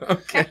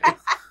 Okay.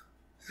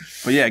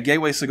 But yeah,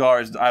 gateway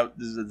cigars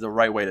is the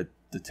right way to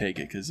take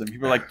it. Because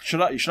people are like,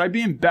 should I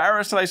be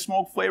embarrassed that I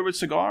smoke flavored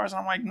cigars? And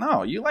I'm like,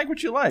 no, you like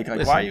what you like. Like,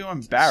 listen, why are you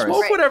embarrassed?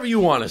 Smoke whatever you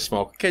want to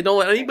smoke, okay? Don't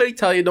let anybody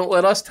tell you. Don't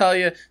let us tell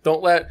you.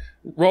 Don't let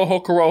Rojo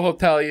Corojo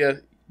tell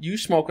you. You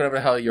smoke whatever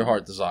the hell your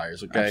heart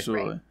desires, okay?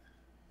 Absolutely. Right.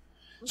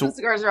 That's what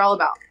cigars are all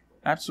about.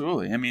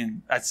 Absolutely. I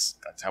mean, that's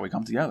how we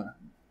come together.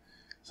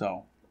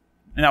 So,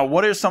 now,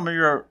 what are some of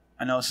your...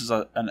 I know this is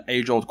an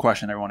age-old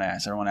question everyone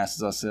asks. Everyone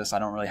asks us this. I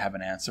don't really have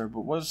an answer.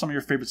 But what are some of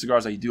your favorite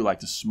cigars that you do like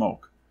to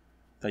smoke?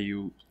 That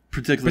you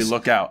particularly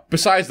look out?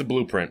 Besides the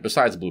blueprint. Yeah,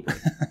 besides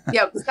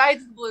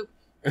the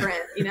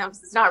blueprint, you know,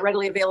 'cause it's not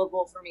readily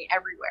available for me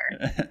everywhere.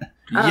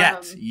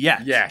 Yet.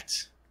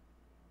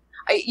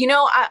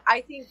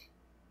 I think...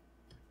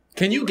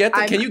 Can you get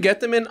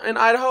them in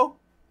Idaho?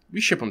 We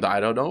ship them to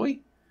Idaho, don't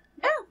we?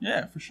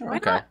 Yeah, for sure. Why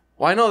Okay. not?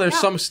 Well, I know there's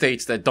some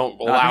states that don't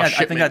allow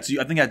shipment.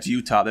 I think that's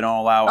Utah. They don't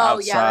allow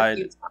outside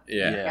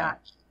Yeah.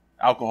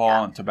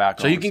 alcohol and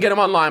tobacco. So you can get them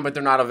online, but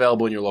they're not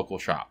available in your local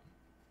shop.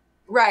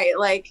 Right.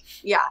 Like,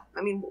 yeah.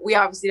 I mean, we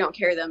obviously don't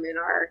carry them in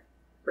our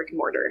brick and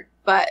mortar,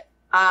 but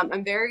I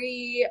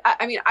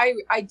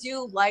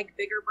do like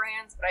bigger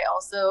brands, but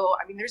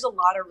there's a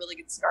lot of really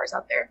good cigars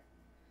out there.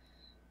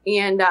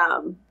 And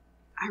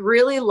I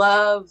really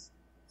love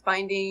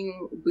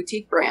finding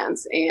boutique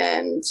brands.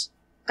 And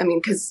I mean,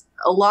 because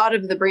a lot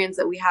of the brands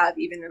that we have,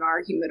 even in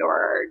our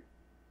humidor,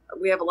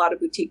 we have a lot of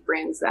boutique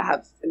brands that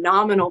have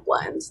phenomenal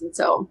blends. And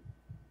so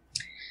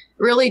it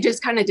really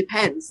just kind of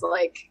depends.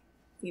 Like,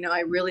 you know,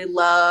 I really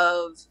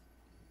love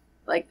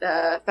like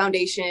the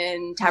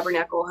Foundation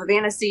Tabernacle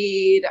Havana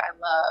Seed. I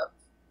love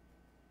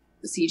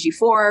the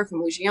CG4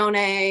 from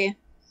Lucione.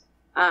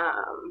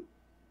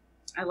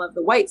 I love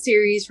the White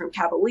Series from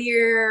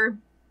Cavalier.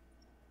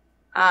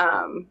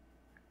 And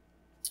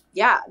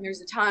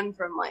there's a ton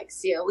from like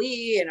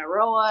CLE and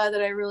Aroa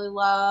that I really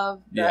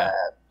love. The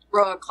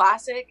Aroa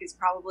Classic is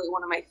probably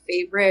one of my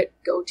favorite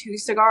go-to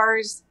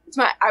cigars.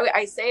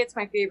 I say it's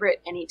my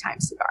favorite anytime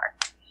cigar.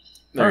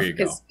 There you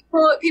go.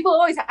 People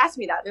always ask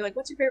me that. They're like,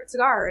 what's your favorite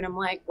cigar? And I'm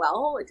like,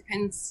 well, it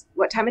depends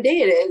what time of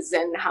day it is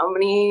and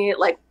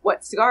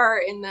what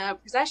cigar in the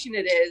procession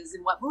it is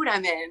and what mood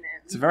I'm in. And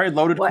it's a very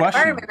loaded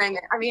question.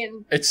 I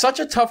mean, it's such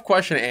a tough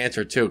question to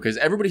answer too, because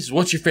everybody says,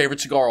 what's your favorite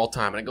cigar all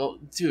time? And I go,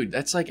 dude,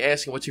 that's like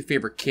asking what's your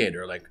favorite kid,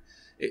 or like,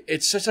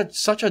 it's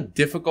such a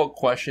difficult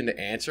question to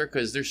answer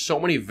because there's so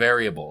many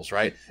variables,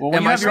 right? Well,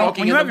 when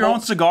you have your own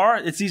cigar,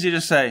 it's easy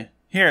to say,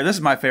 here, this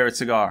is my favorite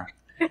cigar.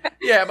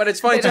 Yeah, but it's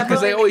funny too because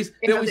they always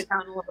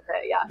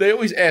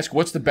ask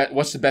what's the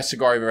best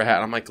cigar you've ever had.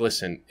 And I'm like,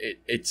 listen,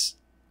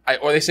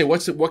 or they say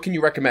what can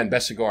you recommend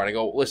best cigar? And I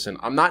go, listen,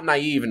 I'm not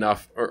naive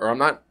enough, or I'm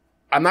not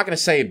going to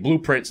say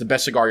Blueprint's the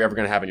best cigar you're ever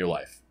going to have in your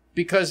life,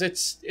 because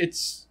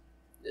it's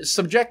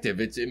subjective.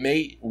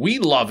 We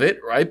love it,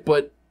 right?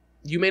 But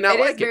you may not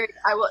like it.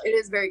 It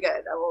is very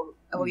good.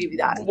 I will give you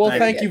that. Well,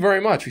 thank you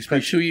very much. We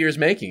spent 2 years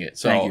making it,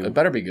 so it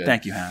better be good.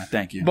 Thank you, Hannah.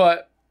 Thank you.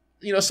 But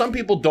you know, some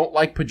people don't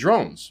like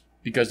Padrones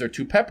because they're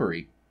too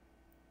peppery.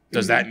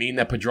 Does that mean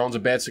that Padrone's a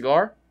bad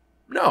cigar?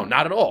 No,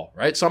 not at all,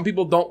 right? Some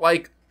people don't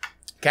like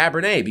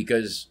Cabernet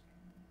because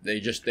they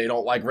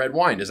don't like red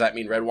wine. Does that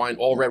mean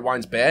all red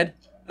wine's bad?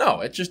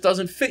 No, it just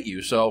doesn't fit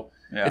you. So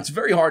it's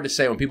very hard to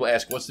say when people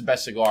ask, what's the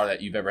best cigar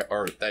that you've ever,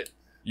 or that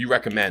you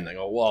recommend? I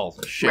go, well,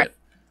 shit. Right.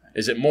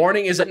 Is it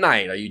morning? Is it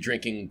night? Are you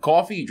drinking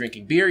coffee? Are you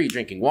drinking beer? Are you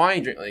drinking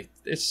wine?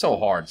 It's so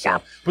hard.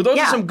 So, but those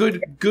are some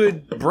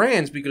good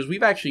brands because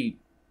we've actually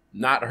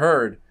not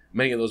heard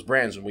many of those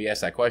brands when we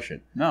ask that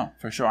question. No,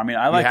 for sure. I mean,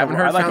 I like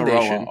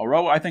Aroa.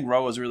 Aroa, I think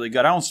Aroa is really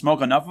good. I don't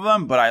smoke enough of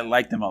them, but I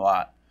like them a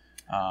lot.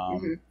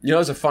 You know,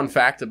 there's a fun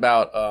fact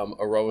about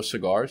Aroa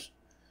cigars.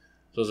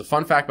 So there's a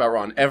fun fact about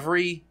Aroa. On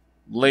every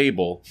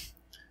label,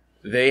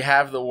 they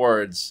have the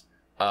words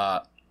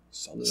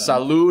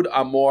Salud,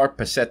 Amor,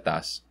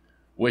 Pesetas,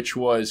 which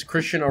was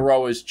Christian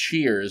Aroa's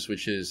cheers,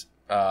 which is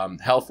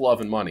health,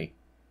 love, and money.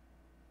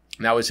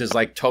 And that was his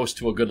like toast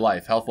to a good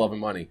life, health, love,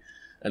 and money.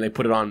 And they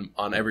put it on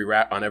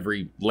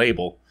every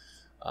label.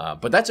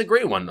 But that's a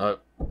great one.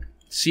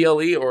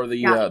 CLE or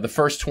the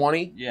first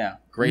 20. Yeah.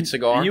 Great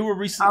cigar. And you were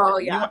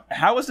recently.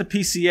 How was the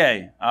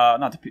PCA?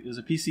 Was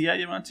it PCA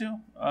you went to?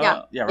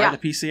 Yeah, right.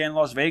 The PCA in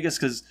Las Vegas,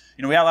 because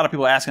we had a lot of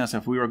people asking us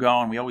if we were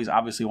going. We always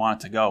obviously wanted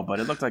to go, but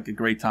it looked like a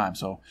great time.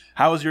 So,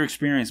 how was your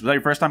experience? Was that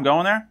your first time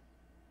going there?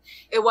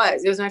 It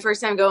was. It was my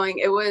first time going.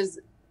 It was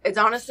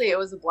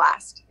a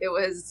blast. It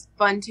was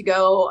fun to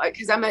go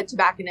because I'm a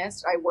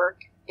tobacconist. I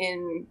work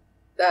in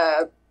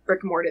the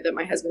brick and mortar that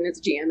my husband is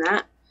a GM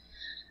at.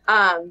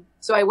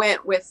 So I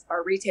went with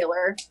our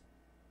retailer,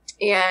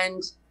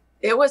 and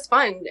it was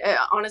fun.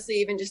 Honestly,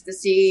 even just to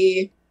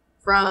see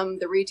from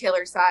the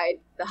retailer side,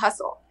 the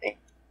hustle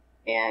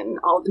and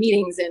all the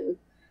meetings and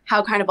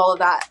how kind of all of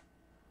that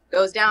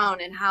goes down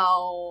and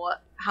how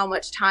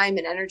much time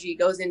and energy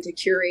goes into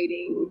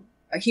curating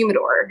a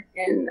humidor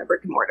in a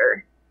brick and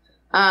mortar.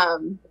 How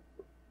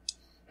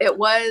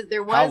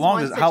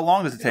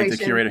long does it take to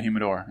curate a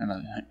humidor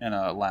in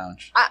a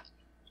lounge?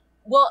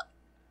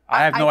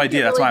 I have no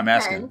idea. That's why I'm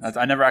asking.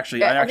 I never actually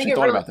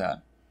thought about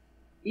that.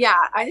 Yeah,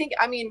 I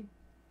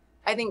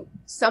think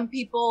some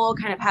people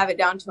kind of have it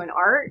down to an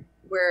art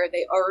where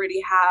they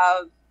already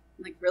have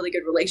like really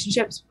good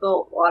relationships with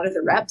a lot of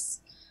the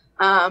reps,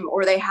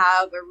 or they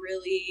have a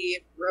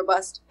really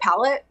robust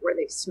palate where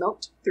they've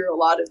smoked through a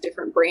lot of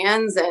different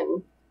brands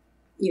and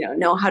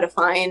know how to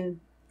find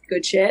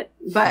good shit.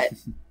 But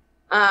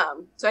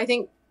so I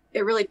think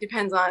it really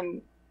depends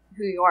on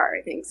who you are.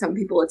 I think some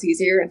people it's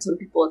easier and some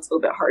people it's a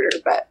little bit harder,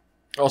 but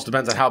it also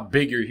depends on how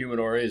big your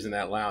humidor is in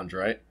that lounge,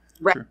 right?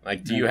 Right.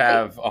 Like, do you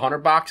have 100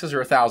 boxes or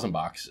 1,000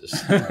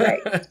 boxes?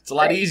 Right. It's a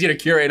lot easier to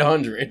curate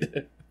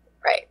 100.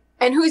 Right.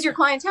 And who's your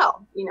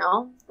clientele?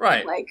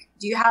 Right. Like,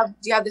 do you have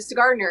the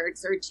cigar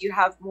nerds, or do you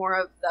have more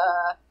of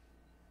the,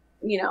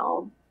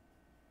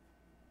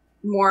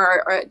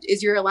 more? Or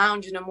is your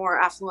lounge in a more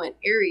affluent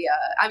area?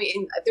 I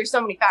mean, there's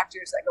so many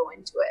factors that go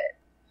into it.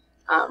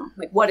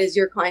 Like, what is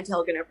your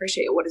clientele going to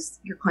appreciate? What is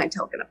your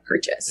clientele going to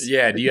purchase?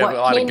 Yeah. Do you have a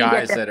lot of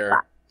guys that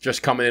are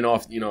just coming in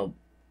off,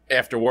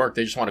 after work,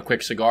 they just want a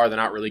quick cigar. They're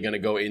not really going to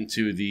go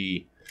into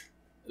the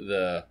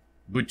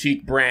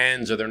boutique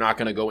brands, or they're not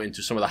going to go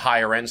into some of the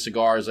higher end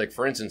cigars. Like,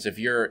 for instance, if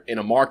you're in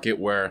a market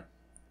where,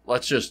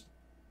 let's just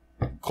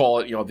call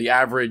it, the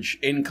average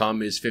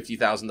income is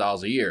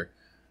 $50,000 a year,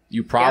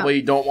 you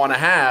probably don't want to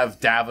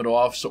have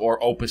Davidoffs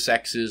or Opus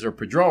X's or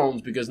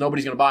Padrones because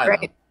nobody's going to buy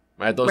them.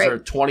 Right? Those are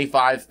 $25,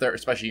 $30,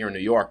 especially here in New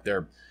York.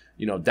 They're,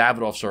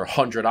 Davidoffs are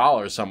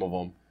 $100, some of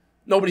them.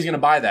 Nobody's going to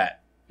buy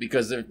that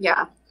because they're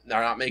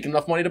not making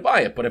enough money to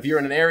buy it. But if you're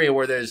in an area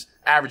where there's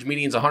average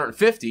median's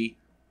 150,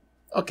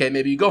 okay,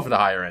 maybe you go for the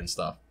higher end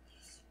stuff.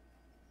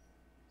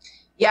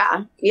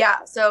 Yeah.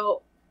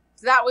 So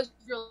that was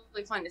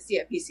really fun to see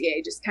at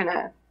PCA. Just kind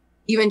of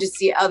even just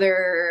see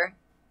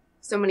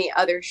so many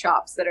other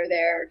shops that are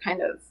there,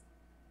 kind of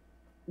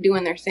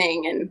doing their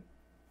thing and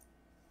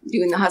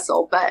doing the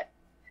hustle. But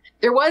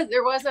there was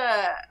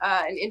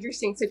an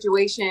interesting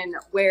situation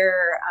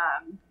where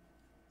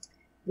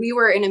we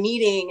were in a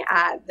meeting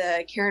at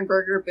the Karen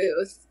Berger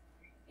booth,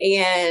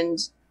 and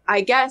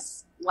I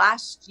guess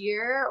last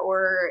year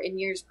or in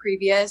years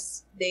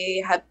previous,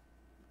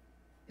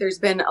 there's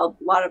been a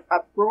lot of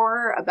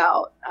uproar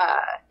about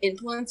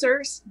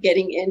influencers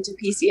getting into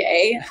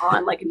PCA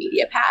on like a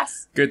media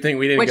pass. Good thing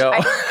we didn't go.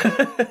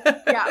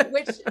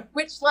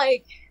 Which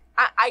like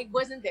I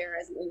wasn't there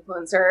as an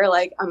influencer.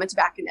 Like, I'm a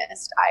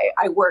tobacconist.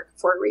 I work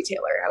for a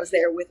retailer. I was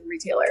there with a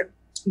retailer,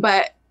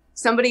 but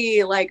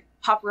somebody like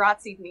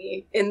paparazzi'd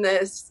me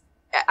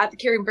at the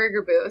Karen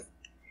Berger booth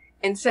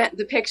and sent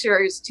the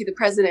pictures to the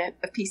president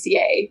of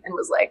PCA and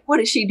was like,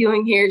 what is she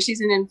doing here? She's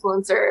an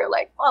influencer,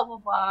 like blah, blah,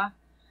 blah.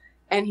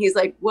 And he's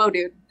like, whoa,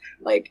 dude,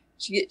 like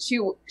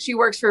she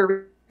works for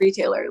a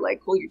retailer,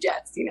 like cool your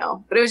jets,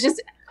 But it was just,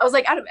 I was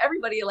like, out of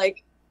everybody,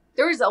 like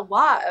there was a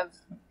lot of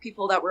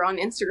people that were on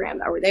Instagram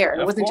that were there.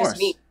 It wasn't just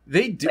me.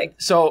 They do.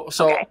 Like, so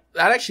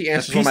that actually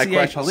answers one of my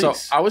questions.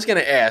 Police. So I was going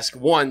to ask,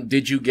 one,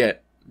 did you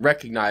get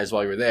recognized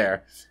while you were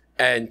there?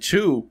 And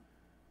two,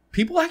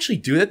 people actually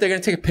do that. They're going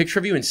to take a picture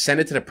of you and send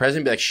it to the president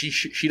and be like,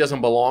 she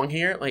doesn't belong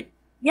here. Like,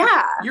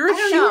 Yeah. You're a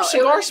huge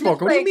cigar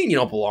smoker. What do you mean you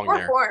don't belong poor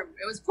there? Form.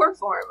 It was poor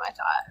form, I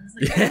thought. I was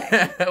like,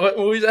 Yeah. What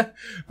was that?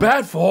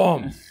 Bad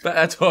form.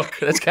 That's Hook.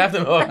 That's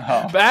Captain Hook.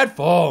 Oh. Bad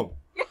form.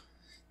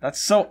 That's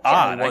so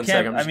odd. One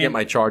second. I'm just getting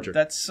my charger.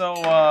 That's so.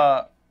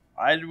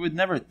 I would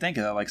never think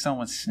of that. Like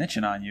someone's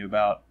snitching on you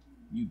about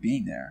you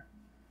being there.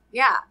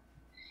 Yeah.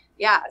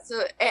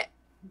 So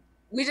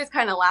we just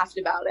kind of laughed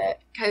about it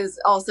because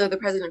also the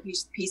president of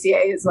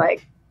PCA is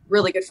like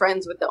really good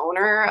friends with the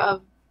owner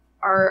of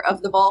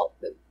the vault,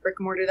 the brick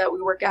and mortar that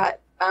we work at.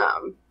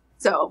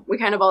 So we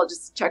kind of all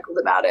just chuckled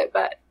about it.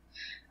 But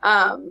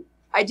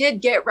I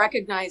did get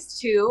recognized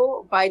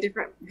too by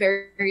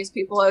various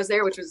people I was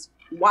there, which was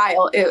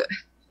wild.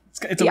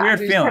 It's a weird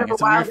feeling.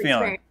 It's a weird feeling.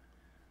 Experience.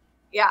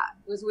 Yeah,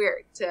 it was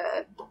weird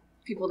to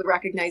people to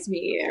recognize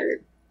me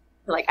or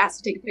like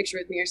ask to take a picture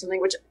with me or something,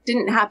 which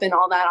didn't happen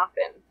all that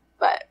often.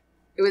 But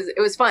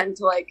it was fun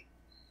to like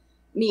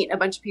meet a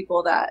bunch of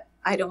people that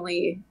I'd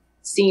only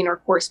seen or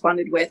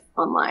corresponded with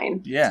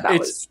online. Yeah,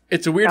 so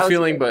it's a weird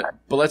feeling, but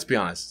let's be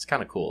honest, it's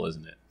kind of cool,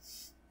 isn't it?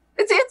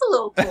 It's a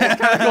little cool.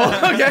 It's kind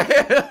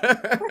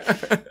of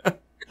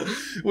cool.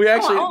 Okay. We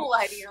actually. I won't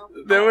lie to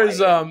you. There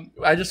was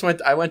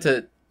I went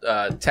to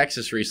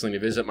Texas recently to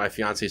visit my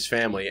fiance's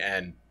family,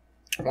 and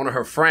one of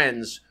her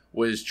friends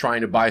was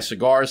trying to buy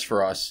cigars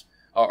for us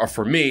or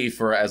for me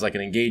as like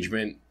an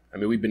engagement. I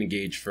mean, we've been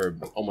engaged for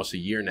almost a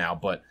year now,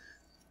 but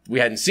we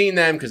hadn't seen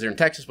them because they're in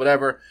Texas,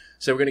 whatever.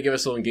 So we're going to give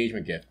us a little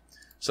engagement gift.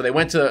 So they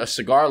went to a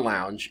cigar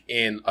lounge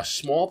in a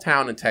small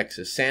town in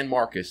Texas, San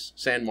Marcos,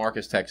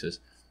 Texas.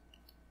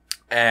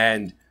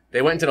 And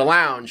they went into the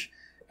lounge,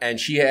 and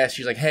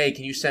she's like, hey,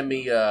 can you send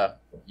me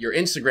your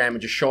Instagram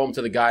and just show them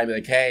to the guy and be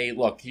like, hey,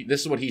 look,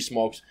 this is what he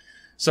smokes.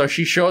 So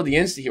he showed the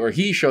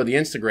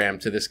Instagram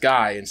to this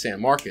guy in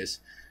San Marcos.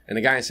 And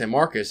the guy in San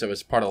Marcos that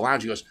was part of the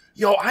lounge, he goes,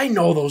 yo, I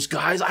know those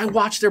guys. I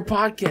watch their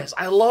podcast.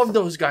 I love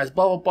those guys,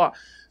 blah, blah, blah.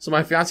 So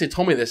my fiance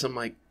told me this. I'm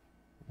like,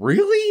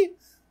 really?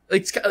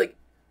 Like, it's kind of like,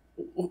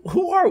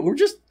 we're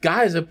just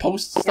guys that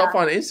post stuff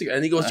on Instagram.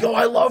 And he goes, yo,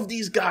 I love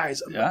these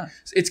guys. Yeah.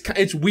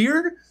 It's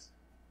weird,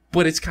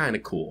 but it's kind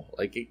of cool.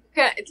 Like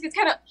it's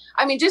kind of,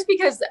 I mean, just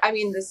because, I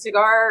mean, the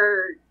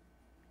cigar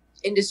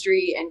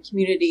industry and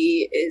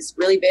community is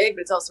really big,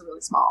 but it's also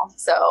really small.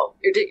 So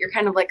you're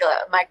kind of like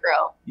a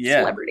micro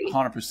celebrity.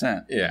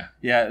 100%. Yeah.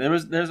 Yeah.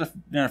 There's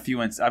a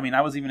few. I mean,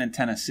 I was even in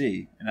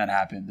Tennessee, and that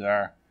happened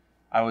there.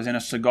 I was in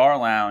a cigar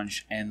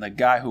lounge, and the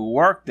guy who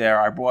worked there,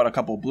 I brought a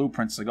couple of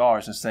Blueprint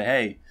cigars to say,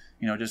 hey,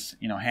 just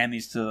hand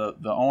these to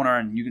the owner,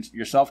 and you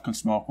yourself can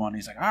smoke one.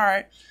 He's like, all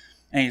right.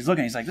 And he's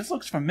looking. He's like, this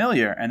looks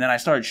familiar. And then I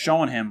started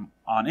showing him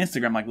on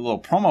Instagram, like a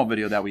little promo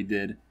video that we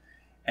did.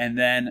 And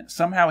then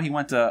somehow he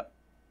went to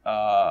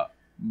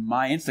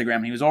my Instagram,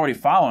 and he was already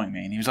following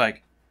me. And he was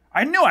like,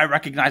 I knew I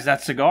recognized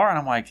that cigar. And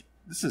I'm like,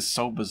 this is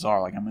so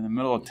bizarre. Like, I'm in the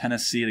middle of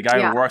Tennessee. The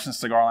guy who works in the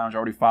cigar lounge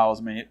already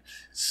follows me.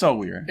 It's so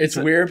weird. It's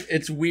weird.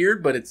 It's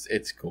weird, but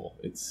it's cool.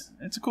 It's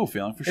a cool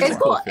feeling for sure. It's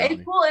cool.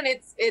 It's cool, and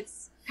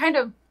it's kind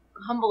of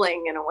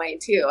humbling in a way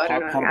too. I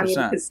don't know. 100%. I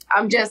mean, because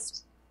I'm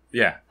just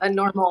a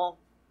normal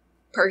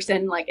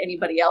person like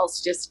anybody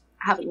else, just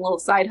having a little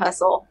side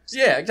hustle.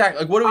 Yeah,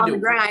 exactly. Like, what do we do?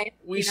 Grind,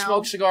 we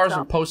smoke cigars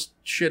and post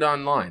shit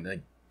online.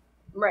 Like,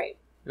 right.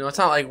 It's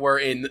not like we're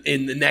in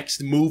the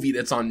next movie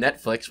that's on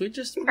Netflix. We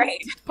just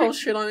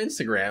post shit on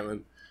Instagram,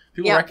 and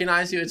people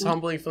recognize you. It's a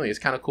humbling feeling. It's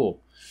kind of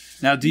cool.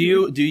 Now, do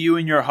you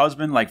and your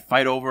husband like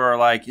fight over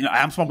like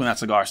I'm smoking that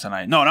cigar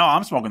tonight? No,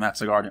 I'm smoking that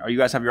cigar. Or you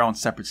guys have your own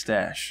separate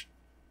stash?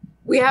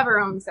 We have our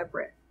own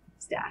separate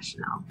stash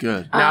now.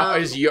 Good. Now,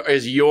 is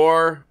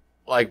your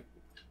like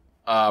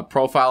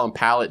profile and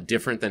palate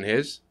different than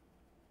his?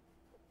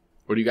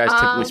 Or do you guys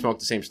typically smoke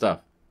the same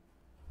stuff?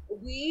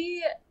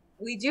 We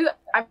do.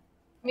 I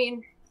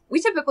mean,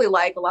 we typically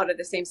like a lot of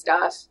the same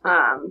stuff.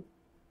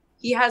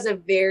 He has a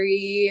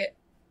very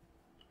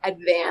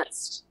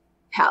advanced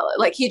palate.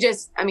 Like he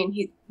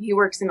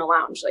works in a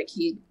lounge. Like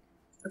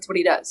that's what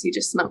he does. He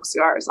just smokes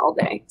cigars all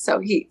day. So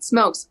he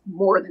smokes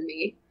more than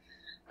me.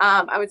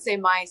 I would say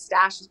my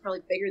stash is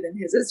probably bigger than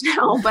his is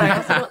now, but I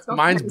also don't smoke.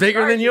 Mine's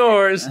bigger than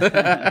yours.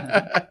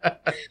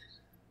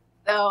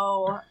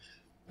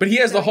 But he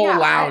has the whole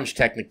lounge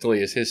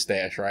technically is his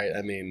stash, right?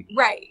 I mean,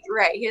 right.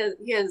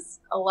 He has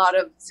a lot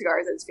of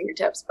cigars at his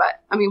fingertips,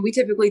 but I mean, we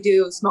typically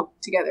do smoke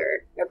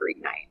together every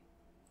night.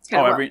 It's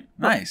kind of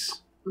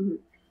nice. Mm-hmm.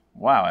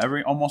 Wow,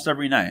 almost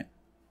every night.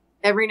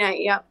 Every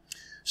night, yep.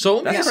 So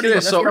let me ask you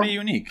this. That's pretty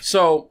unique.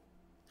 So,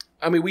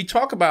 I mean, we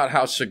talk about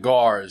how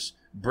cigars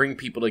bring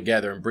people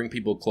together and bring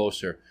people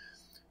closer.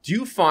 Do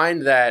you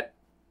find that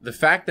the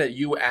fact that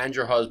you and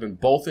your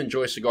husband both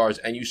enjoy cigars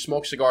and you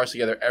smoke cigars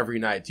together every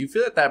night, do you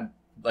feel that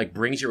like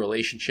brings your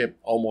relationship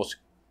almost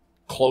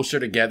closer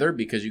together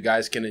because you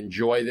guys can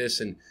enjoy this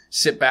and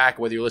sit back,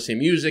 whether you're listening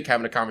to music,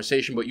 having a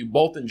conversation, but you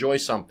both enjoy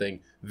something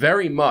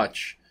very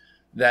much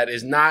that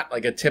is not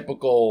like a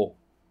typical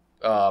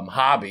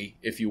hobby,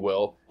 if you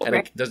will.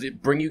 And does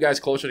it bring you guys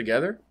closer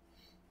together?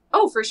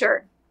 Oh, for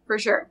sure. For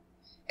sure.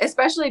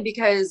 Especially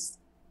because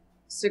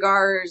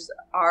cigars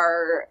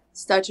are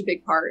such a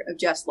big part of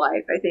Jeff's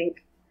life. I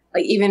think,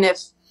 like, even if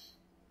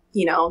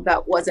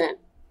that wasn't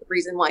the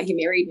reason why he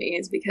married me,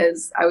 is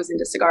because I was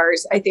into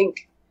cigars. I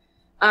think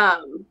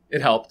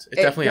it helped. It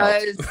definitely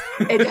helped.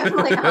 It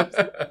definitely helped.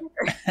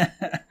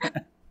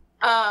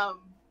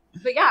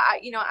 But yeah,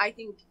 I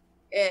think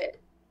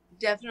it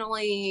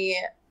definitely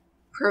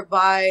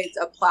provides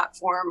a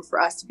platform for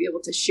us to be able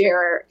to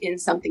share in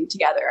something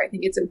together. I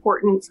think it's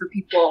important for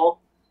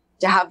people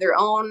to have their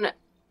own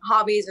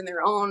hobbies and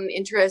their own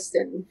interests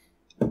and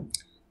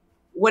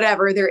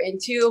whatever they're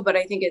into, but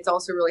I think it's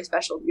also really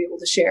special to be able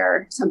to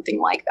share something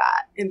like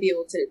that and be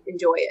able to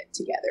enjoy it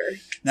together.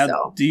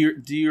 Now,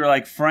 do your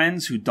like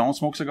friends who don't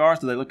smoke cigars,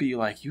 do they look at you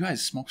like, you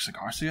guys smoke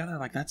cigars together?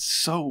 Like, that's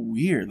so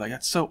weird. Like,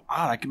 that's so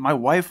odd. Like, my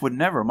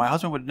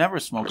husband would never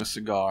smoke a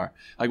cigar.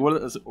 Like,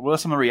 what are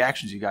some of the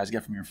reactions you guys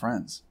get from your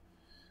friends?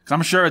 Because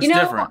I'm sure it's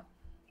different.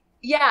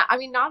 Yeah, I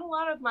mean, not a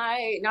lot of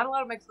my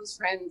close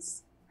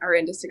friends are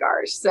into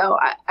cigars, so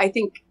I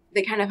think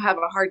they kind of have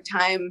a hard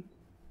time.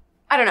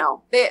 I don't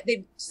know.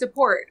 They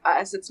support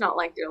us. It's not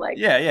like they're like,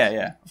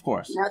 yeah, of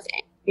course,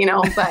 nothing,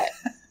 but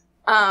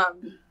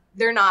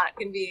they're not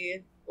going to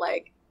be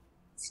like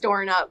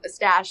storing up a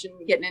stash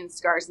and getting into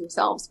cigars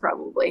themselves,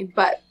 probably.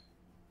 But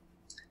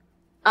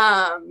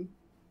I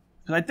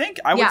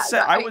think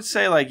I would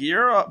say like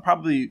you're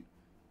probably,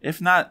 if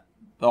not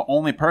the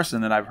only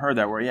person that I've heard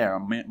that where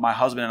my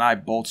husband and I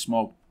both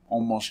smoke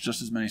almost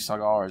just as many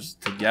cigars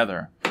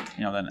together,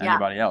 than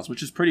anybody else,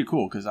 which is pretty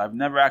cool because I've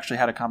never actually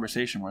had a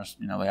conversation where,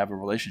 they have a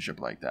relationship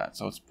like that.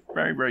 So it's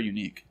very, very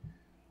unique.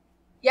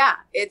 Yeah,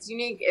 it's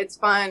unique. It's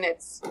fun.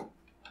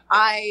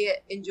 I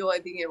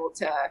enjoy being able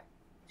to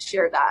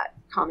share that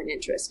common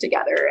interest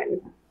together.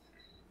 And,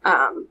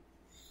 I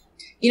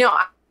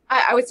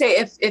would say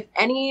if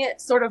any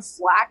sort of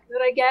flack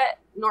that I get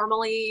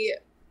normally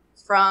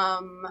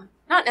from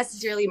not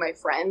necessarily my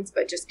friends,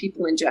 but just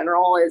people in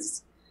general,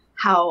 is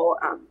how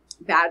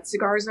bad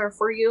cigars are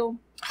for you.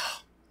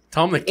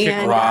 Tell them to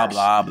kick Rob.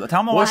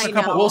 Tell them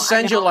we'll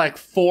send you like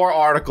 4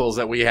 articles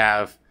that we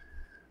have,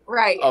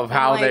 right, of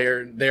how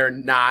they're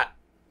not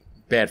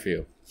bad for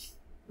you.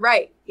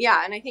 Right.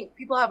 Yeah, and I think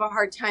people have a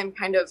hard time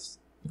kind of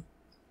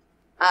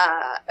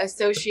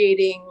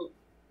associating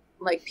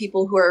like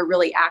people who are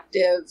really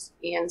active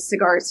and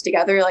cigars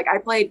together. Like I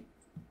played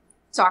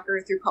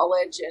soccer through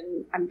college,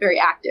 and I'm very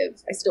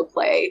active. I still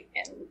play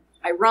and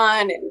I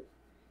run, and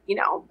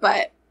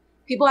but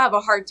people have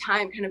a hard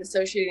time kind of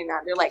associating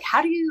that. They're like,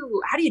 how do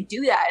you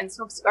do that and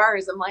smoke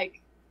cigars? I'm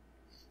like,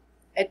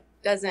 it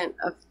doesn't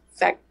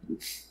affect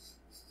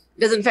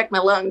my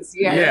lungs.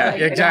 Yeah,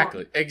 like,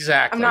 exactly.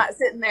 I'm not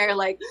sitting there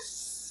like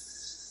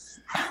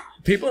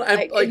people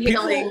they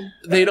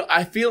don't.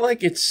 I feel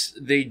like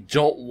they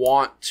don't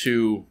want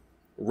to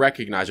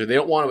recognize, or they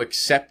don't want to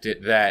accept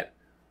it, that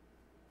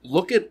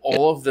look at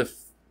all of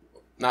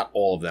not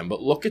all of them,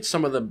 but look at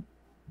some of the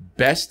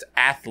best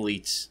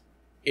athletes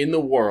in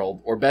the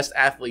world, or best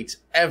athletes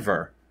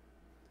ever.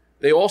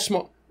 They all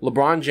smoke.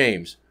 LeBron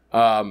James,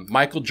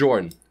 Michael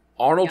Jordan,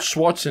 Arnold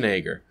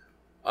Schwarzenegger,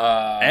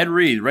 Ed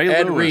Reed, Ray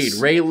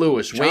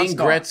Lewis, Wayne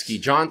Starks. Gretzky,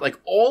 John, like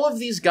all of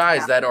these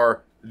guys that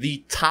are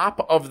the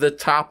top of the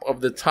top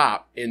of the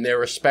top in their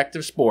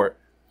respective sport,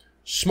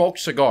 smoke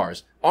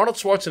cigars. Arnold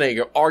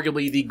Schwarzenegger,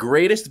 arguably the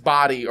greatest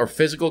body or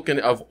physical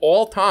of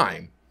all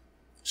time,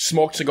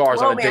 smoked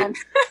cigars on a day.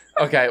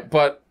 Okay,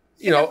 but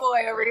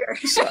boy over here.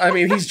 I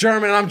mean, he's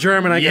German and I'm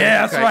German.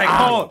 That's right.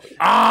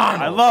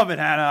 I love it,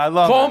 Hannah. I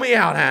love it. Call me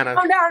out, Hannah.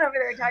 Calm down over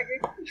there,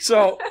 Tiger.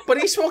 So, but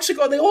he smokes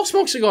cigars. They all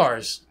smoke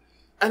cigars.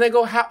 And they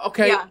go,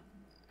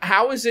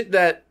 how is it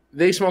that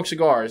they smoke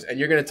cigars and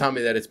you're going to tell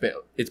me that it's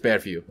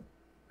bad for you?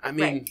 I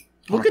mean,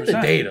 look at the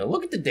data.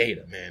 Look at the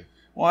data, man.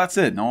 Well, that's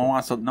it. No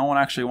one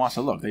actually wants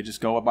to look. They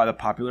just go by the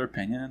popular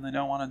opinion, and they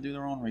don't want to do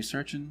their own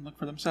research and look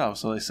for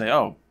themselves. So they say,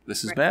 "Oh,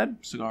 this is bad.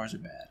 Cigars are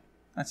bad."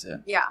 That's it.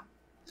 Yeah.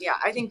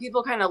 I think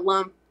people kind of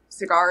lump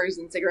cigars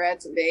and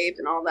cigarettes and vape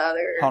and all the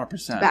other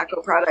 100%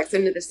 tobacco products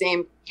into the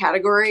same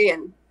category,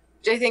 and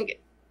which I think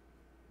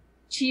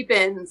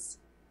cheapens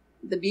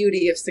the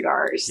beauty of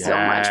cigars so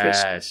much.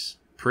 Yes.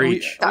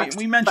 Preach.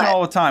 We mention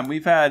all the time.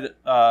 We've had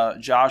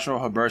Joshua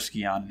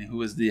Habersky on,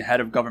 who is the head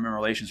of government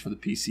relations for the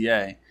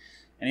PCA.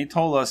 And he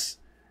told us,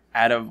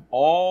 out of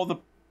all the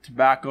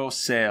tobacco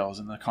sales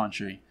in the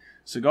country,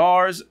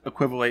 cigars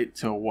equivalent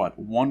to what,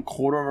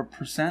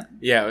 0.25%?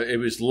 Yeah, it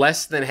was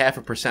less than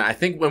 0.5%. I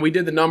think when we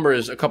did the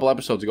numbers a couple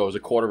episodes ago, it was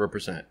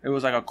 0.25%. It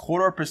was like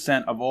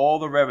 0.25% of all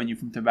the revenue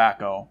from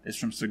tobacco is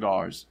from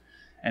cigars.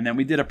 And then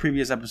we did a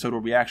previous episode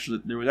where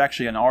there was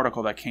actually an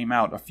article that came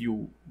out a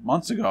few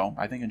months ago,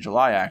 I think in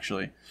July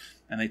actually,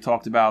 and they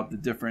talked about the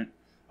different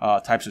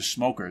types of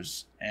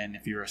smokers. And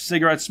if you're a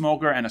cigarette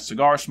smoker and a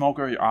cigar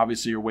smoker,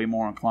 obviously you're way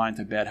more inclined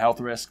to bad health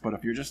risk. But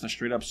if you're just a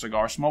straight up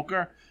cigar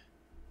smoker,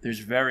 there's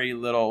very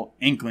little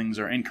inklings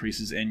or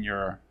increases in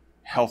your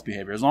health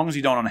behavior, as long as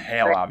you don't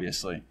inhale,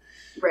 obviously.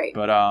 Right.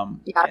 But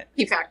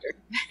key factor.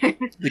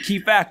 The key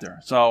factor.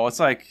 So it's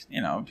like,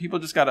 people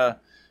just gotta.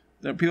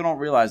 People don't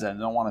realize that and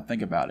don't want to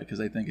think about it because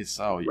they think it's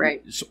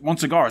one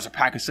cigar is a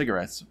pack of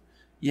cigarettes.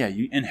 Yeah,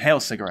 you inhale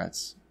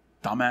cigarettes.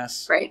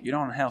 dumbass. Right. You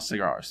don't inhale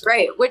cigars.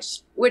 Right,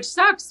 which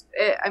sucks.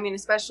 I mean,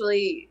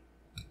 especially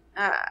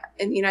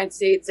in the United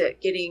States,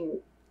 getting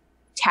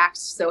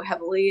taxed so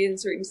heavily in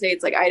certain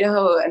states, like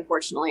Idaho,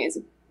 unfortunately, is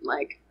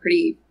like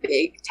pretty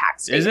big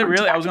tax state. Is it really?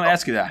 tobacco. I was going to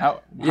ask you that.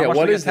 How much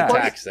what do you is the get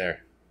taxed? tax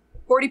there?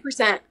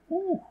 40%.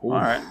 All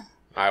right.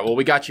 All right, well,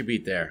 we got you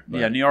beat there.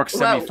 Yeah, New York's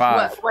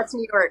 75. What's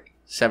New York?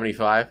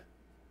 75.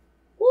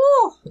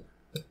 Woo,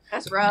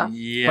 that's rough.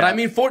 Yeah. But I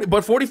mean,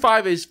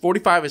 45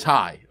 is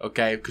high,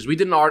 okay? Because we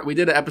did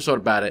an episode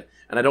about it,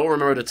 and I don't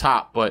remember the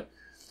top, but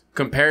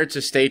compared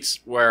to states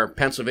where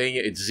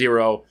Pennsylvania, it's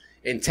 0.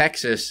 In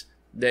Texas,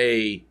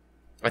 I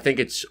think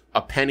it's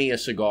a penny a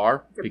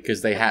cigar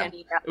because they had,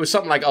 it was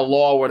something like a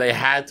law where they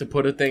had to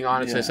put a thing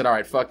on it. So they said, all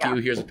right, fuck you,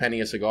 here's a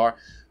penny a cigar.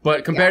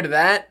 But compared to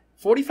that,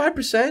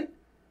 45%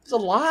 is a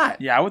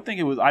lot. Yeah, I would think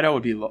Idaho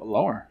would be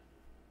lower.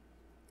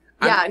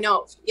 Yeah,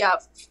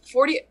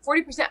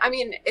 40%. I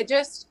mean, it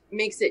just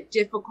makes it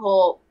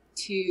difficult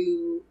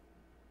to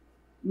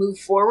move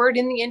forward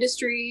in the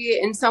industry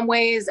in some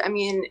ways. I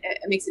mean, it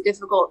makes it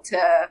difficult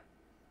to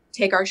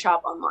take our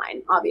shop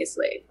online,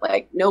 obviously.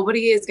 Like,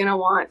 nobody is going to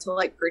want to,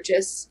 like,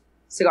 purchase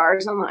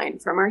cigars online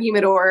from our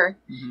humidor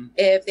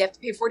if they have to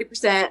pay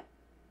 40%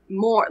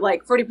 more,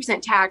 like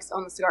 40% tax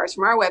on the cigars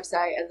from our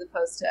website as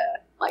opposed to,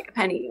 like, a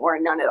penny or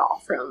none at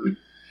all from...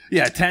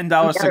 Yeah,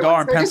 $10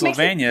 cigar in So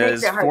Pennsylvania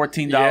is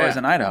 $14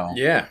 in Idaho.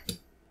 Yeah.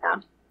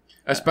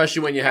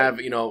 Especially when you have,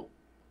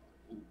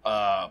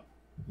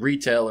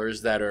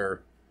 retailers that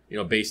are,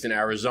 based in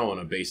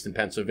Arizona, based in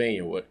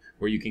Pennsylvania,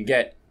 where you can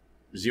get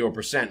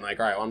 0%. Like,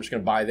 all right, well, I'm just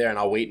going to buy there and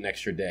I'll wait an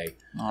extra day.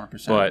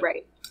 100%. But,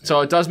 right. So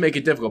it does make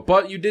it difficult.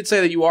 But you did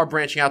say that you are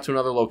branching out to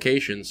another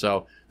location.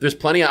 So there's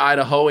plenty of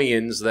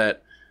Idahoans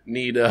that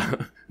need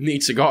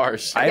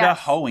cigars.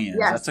 Idahoans.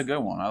 Yes. That's a good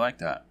one. I like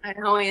that.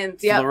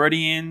 Idahoans, yeah.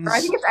 Floridians. I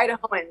think it's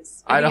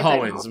Idahoans.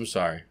 Idahoans, I'm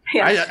sorry.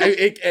 Yeah.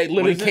 It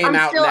literally came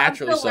out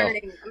naturally.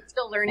 I'm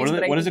still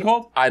learning. What is it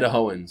called?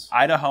 Idahoans.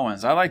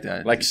 Idahoans. I like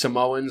that. Like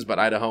Samoans, but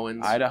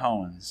Idahoans.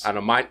 Idahoans. I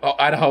don't know.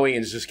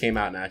 Idahoans just came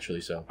out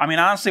naturally, so. I mean,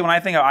 honestly, when I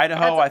think of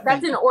Idaho,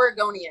 that's an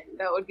Oregonian.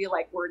 That would be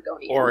like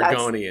Oregonian.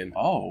 Oregonian.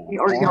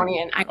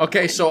 Oregonian.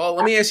 Okay, so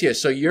let me ask you.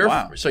 So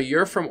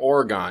you're from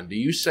Oregon. Do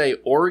you say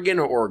Oregon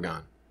or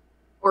Oregon?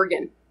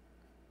 Oregon.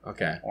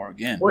 Okay.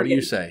 Oregon. What do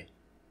you say?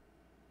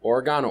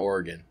 Oregon or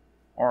Oregon?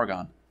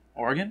 Oregon.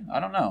 Oregon?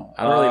 I don't know.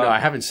 I don't really know. I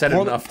haven't said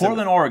Portland, it enough.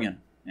 Portland,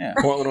 Oregon. Yeah.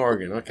 Portland,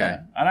 Oregon. Okay.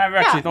 Yeah. And I've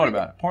actually thought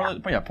about it.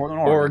 Portland,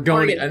 Oregon.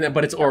 Oregonian,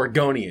 but it's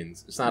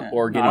Oregonians. It's not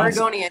Oregonians.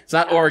 Oregonian. It's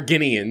not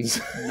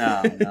Oregonians.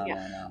 No.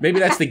 Maybe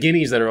that's the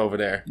Guineas that are over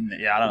there.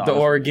 Yeah, I don't know. The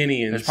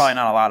Oregonians. There's probably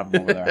not a lot of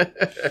them over there.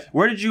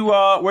 Where did you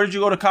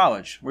go to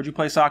college? Where did you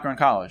play soccer in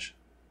college?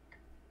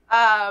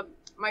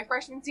 My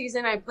freshman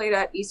season, I played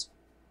at Eastern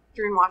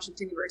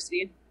Washington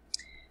University.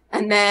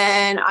 And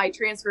then I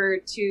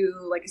transferred to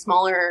like a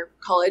smaller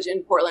college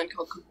in Portland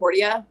called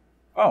Concordia.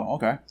 Oh,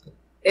 okay.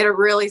 They had a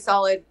really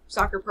solid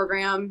soccer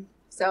program.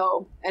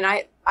 So, and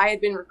I had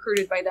been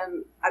recruited by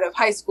them out of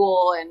high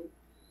school, and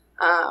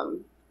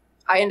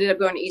I ended up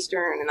going to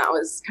Eastern, and that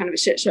was kind of a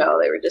shit show.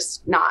 They were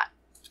just not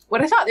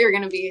what I thought they were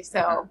going to be.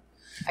 So,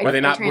 were they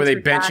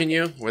benching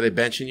you? Were they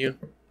benching you?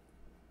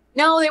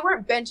 No, they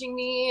weren't benching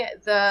me.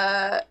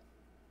 I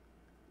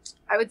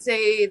would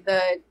say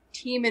the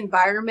team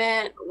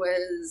environment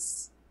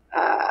was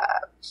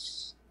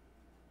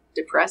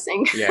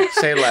depressing. Yeah,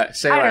 say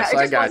less.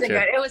 I got you.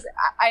 Good. It was.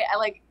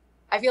 I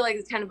feel like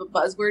it's kind of a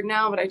buzzword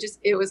now, but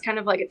it was kind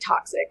of like a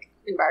toxic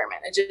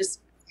environment. It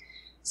just,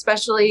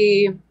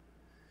 especially,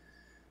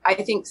 I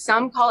think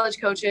some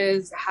college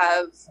coaches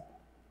have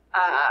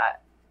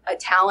a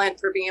talent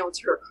for being able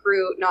to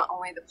recruit not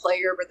only the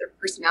player but their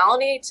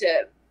personality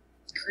to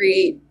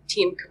create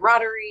team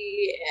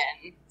camaraderie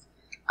and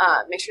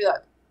make sure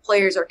that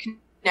players are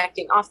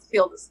connecting off the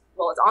field as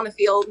well as on the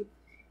field.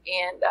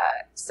 And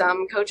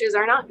some coaches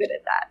are not good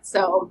at that.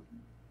 So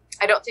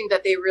I don't think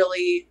that they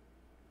really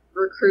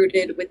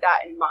recruited with that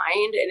in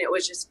mind. And it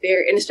was just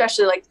and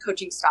especially like the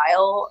coaching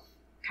style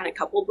kind of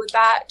coupled with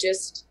that,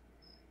 just,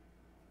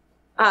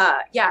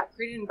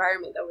 created an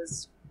environment that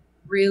was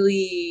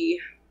really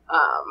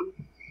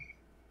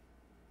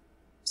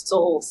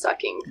soul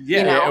sucking.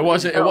 Yeah, it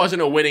wasn't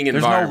a winning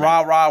environment. There's no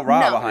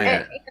rah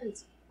behind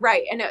it.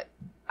 Right. And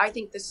I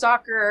think the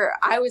soccer,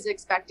 I was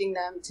expecting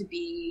them to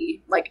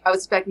be I was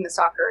expecting the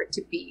soccer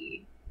to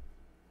be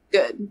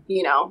good,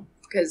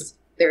 because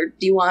they're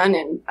D1,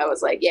 and I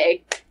was like,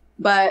 yay.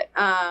 But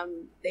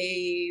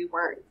they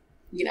weren't,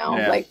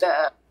 like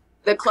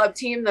the club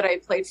team that I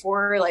played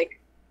for,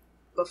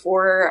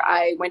 before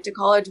I went to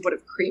college would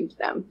have creamed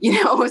them,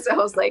 So I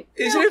was like,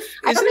 isn't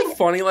it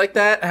funny like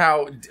that?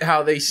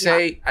 How they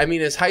say, I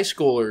mean, as high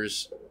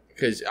schoolers,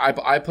 because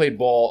I played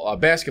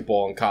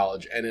basketball in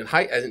college, and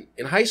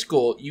in high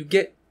school you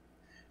get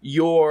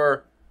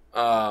your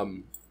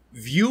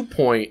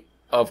viewpoint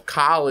of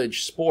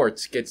college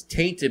sports gets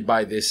tainted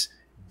by this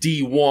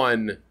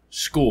D1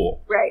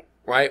 school,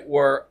 right?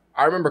 Where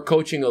I remember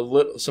coaching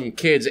some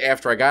kids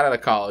after I got out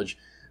of college,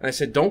 and I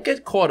said, don't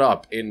get caught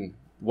up in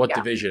what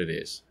division it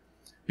is,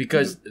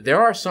 because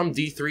there are some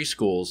D3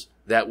 schools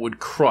that would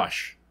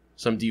crush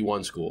some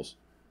D1 schools.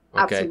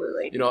 Okay?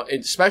 Absolutely. You know,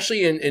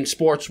 especially in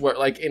sports where,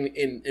 like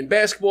in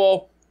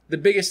basketball, the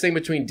biggest thing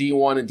between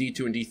D1 and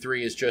D2 and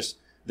D3 is just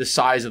the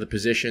size of the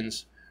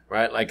positions,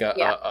 right? Like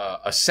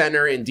a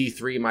center in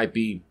D3 might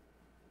be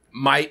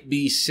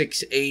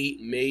 6'8",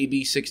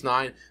 maybe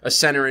 6'9". A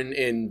center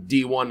in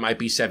D1 might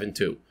be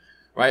 7'2",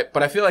 right?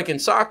 But I feel like in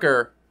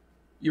soccer,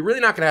 you're really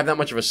not going to have that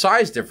much of a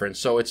size difference.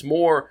 So it's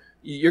more,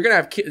 you're going to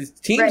have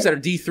teams that are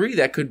D3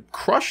 that could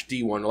crush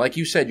D1. Like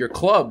you said, your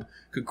club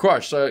could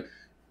crush. So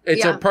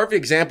it's a perfect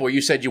example.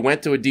 You said you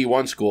went to a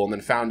D1 school and then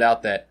found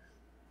out that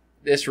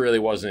this really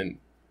wasn't,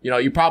 you know,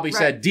 you probably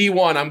said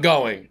D1, I'm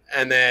going.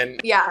 And then,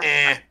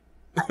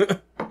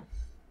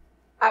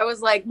 I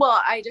was like,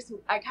 well, it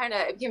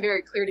became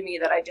very clear to me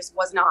that I just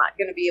was not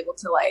going to be able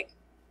to like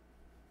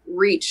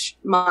reach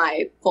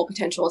my full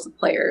potential as a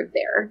player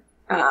there.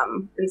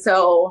 And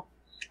so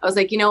I was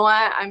like, you know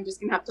what? I'm just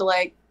going to have to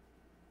like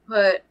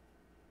put,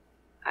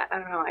 I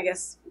don't know, I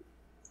guess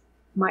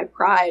my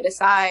pride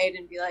aside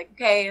and be like,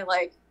 okay,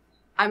 like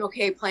I'm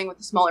okay playing with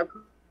a smaller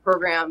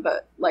program,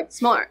 but like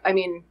smaller. I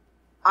mean,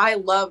 I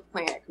love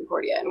playing at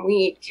Concordia and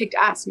we kicked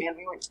ass, man.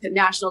 We went to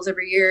nationals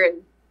every year,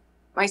 and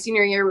my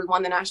senior year we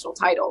won the national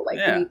title.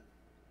 Like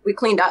we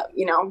cleaned up,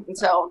 you know? And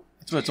so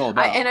that's what it's all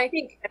about. And I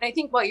think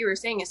what you were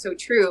saying is so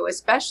true,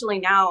 especially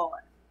now,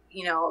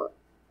 you know,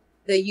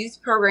 the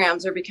youth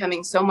programs are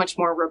becoming so much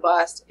more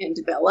robust and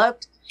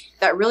developed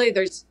that really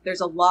there's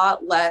a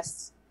lot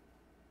less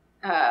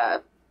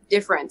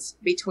difference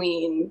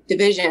between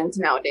divisions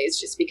nowadays,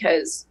 just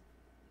because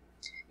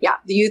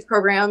the youth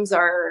programs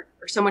are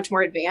so much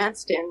more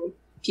advanced and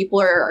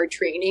people are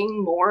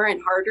training more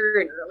and harder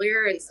and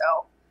earlier. And so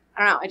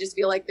I don't know, I just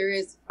feel like there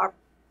is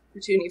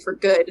opportunity for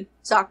good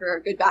soccer or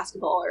good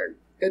basketball or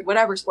good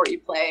whatever sport you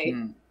play,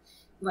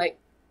 like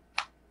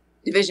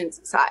divisions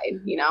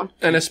aside, you know?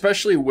 And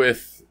especially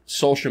with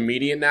social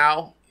media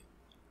now,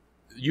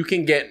 you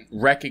can get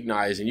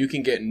recognized and you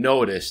can get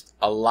noticed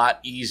a lot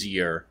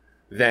easier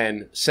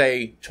than,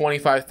 say,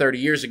 25, 30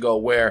 years ago,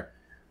 where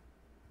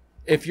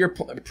if your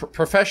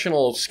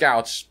professional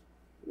scouts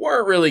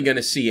weren't really going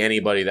to see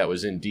anybody that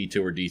was in D2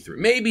 or D3.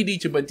 Maybe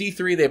D2, but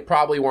D3, they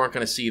probably weren't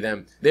going to see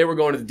them. They were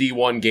going to the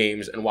D1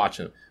 games and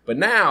watching them. But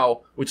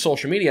now, with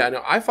social media, I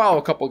know I follow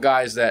a couple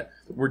guys that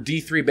were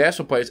D3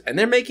 basketball players, and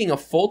they're making a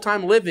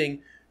full-time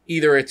living.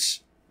 Either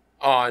it's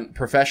on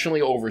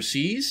professionally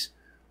overseas,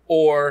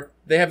 or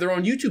they have their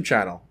own YouTube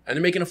channel, and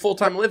they're making a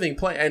full-time living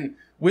playing. And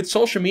with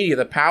social media,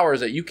 the power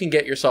is that you can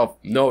get yourself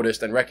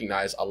noticed and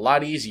recognized a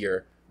lot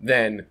easier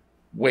than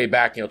way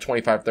back,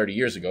 25, 30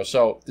 years ago.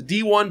 So the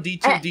D1, D2,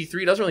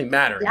 D3 doesn't really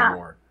matter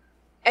anymore.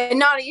 And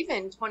not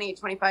even 20,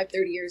 25,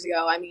 30 years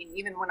ago. I mean,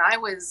 even when I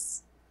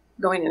was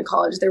going into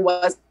college,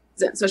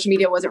 social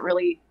media wasn't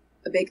really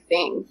a big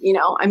thing, you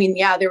know? I mean,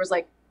 there was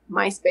like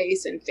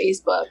MySpace and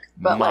Facebook,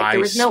 but like there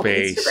was no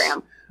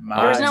Instagram.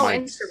 There was no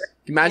Instagram.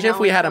 Imagine if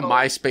we had a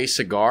MySpace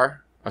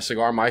cigar, a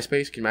cigar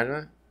MySpace. Can you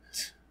imagine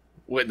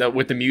that?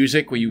 With the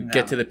music, where you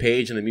get to the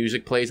page and the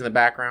music plays in the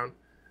background.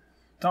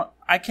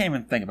 I can't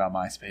even think about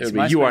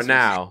MySpace. You are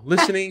now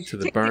listening to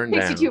the Burn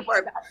Down.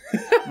 Remember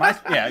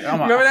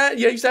that?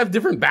 Yeah, you used to have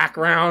different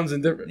backgrounds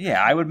and different.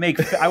 Yeah, I would make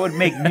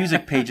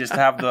music pages to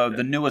have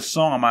the newest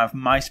song on my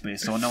MySpace,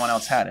 so no one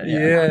else had it.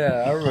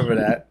 Yeah, I remember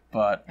that.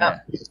 But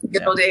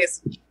good old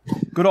days.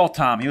 Good old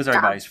Tom. He was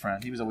everybody's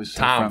friend. He was always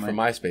Tom friendly. from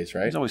MySpace,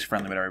 right? He was always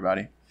friendly with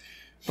everybody.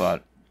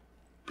 But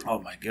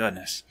oh my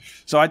goodness!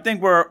 So I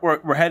think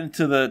we're heading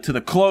to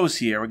the close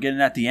here. We're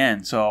getting at the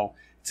end. So.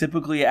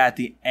 Typically, at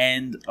the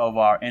end of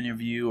our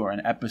interview or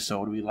an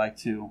episode, we like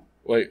to...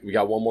 Wait, we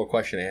got one more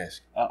question to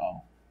ask.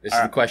 Uh-oh. This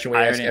is the question we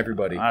ask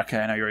everybody. Okay,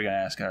 I know you were going to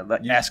ask.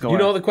 Ask away. You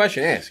know the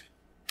question, ask.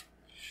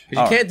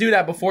 Because you can't do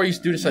that before you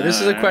do this. This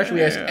is a question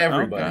we ask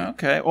everybody.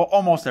 Okay. Well,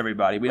 almost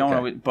everybody. We don't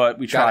know, but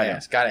we try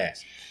to. Gotta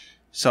ask.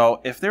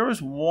 So, if there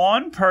was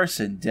one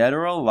person, dead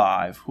or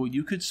alive, who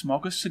you could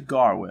smoke a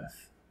cigar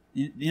with,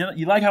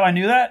 you like how I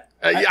knew that?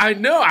 I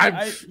know.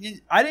 I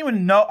didn't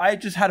even know. I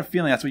just had a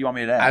feeling that's what you want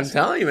me to ask. I'm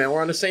telling you, man.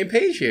 We're on the same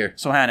page here.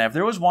 So, Hannah, if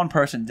there was one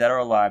person, dead or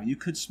alive, you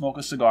could smoke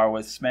a cigar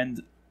with,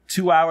 spend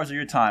 2 hours of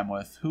your time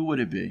with, who would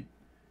it be?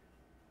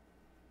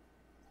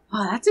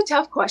 Oh, that's a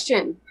tough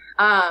question.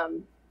 I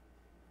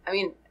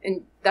mean,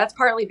 and that's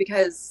partly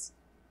because,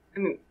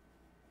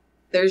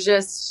 there's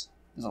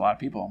a lot of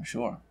people, I'm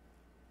sure.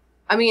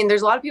 I mean,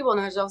 there's a lot of people,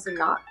 and there's also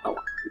not a lot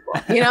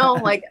of people. You know,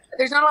 like,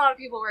 there's not a lot of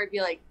people where it'd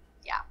be like,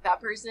 yeah, that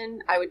person,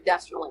 I would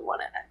definitely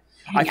want to.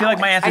 I feel like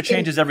my answer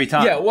changes every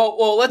time. Yeah,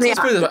 well, let's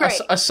put it this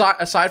way.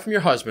 Aside from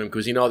your husband,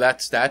 because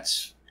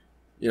that's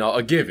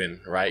a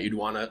given, right? You'd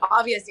want to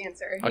obvious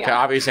answer. Okay,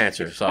 obvious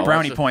answer. So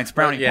brownie points.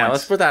 Yeah,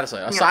 let's put that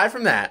aside. Aside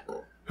from that,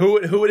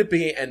 who would it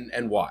be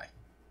and why?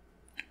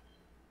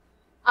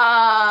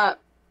 And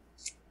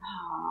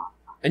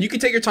you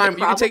can take your time.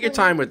 You can take your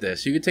time with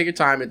this. You can take your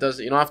time. You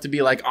don't have to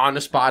be like on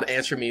the spot.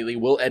 Answer immediately.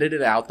 We'll edit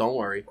it out. Don't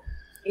worry.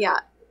 Yeah,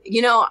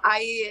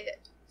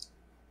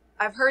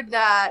 I've heard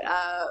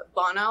that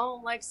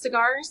Bono likes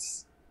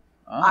cigars.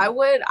 I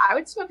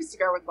would smoke a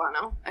cigar with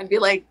Bono. I'd be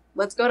like,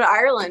 let's go to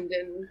Ireland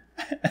and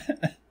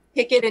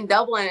kick it in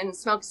Dublin and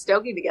smoke a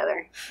stogie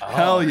together.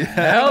 Hell yeah.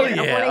 Hell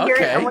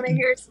yeah. I want to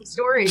hear some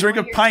stories. Drink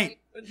a pint.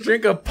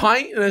 Drink a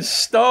pint and a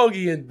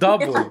stogie in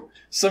Dublin.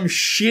 Some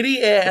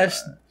shitty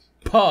ass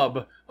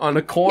pub on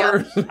the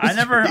corner. Yeah. I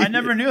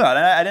never knew that.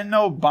 I didn't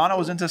know Bono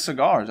was into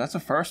cigars. That's a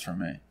first for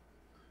me.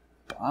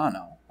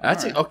 Bono.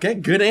 That's right. Okay.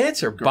 Good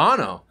answer.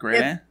 Bono.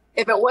 Great.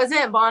 If it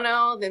wasn't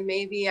Bono, then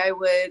maybe I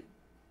would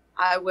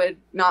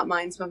not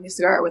mind smoking a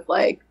cigar with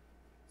like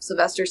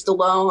Sylvester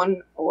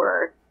Stallone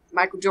or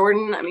Michael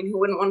Jordan. I mean, who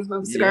wouldn't want to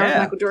smoke a cigar with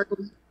Michael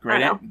Jordan?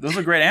 Those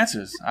are great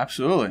answers.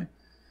 Absolutely.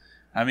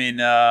 I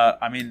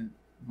mean,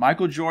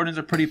 Michael Jordan's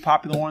a pretty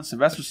popular one.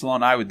 Sylvester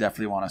Stallone, I would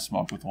definitely want to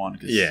smoke with one.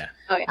 Yeah.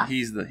 Oh yeah.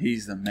 He's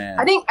the man.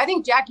 I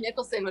think Jack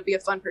Nicholson would be a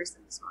fun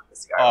person to smoke a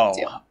cigar with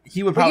too.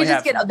 He would probably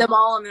just get them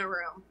all in a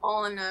room,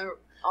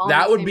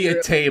 that would be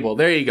a table.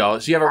 There you go.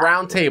 So you have a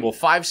round table,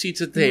 5 seats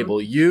at the table.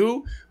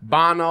 You,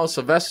 Bono,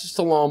 Sylvester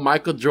Stallone,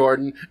 Michael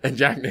Jordan, and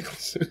Jack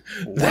Nicholson.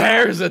 Wow.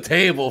 There's a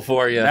table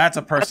for you. That's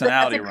a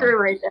personality. That's a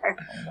crew right there.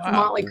 Wow. A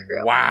motley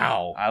crew.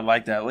 Wow. I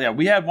like that. Yeah,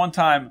 we had one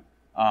time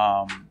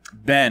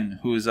Ben,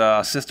 who's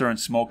a sister in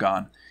Smoke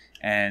On,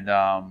 and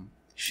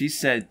she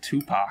said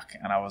Tupac,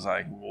 and I was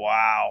like,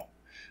 wow.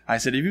 I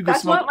said, if you could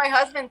smoke. That's what my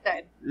husband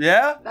said.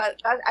 Yeah?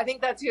 I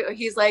think that's who.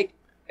 He's like,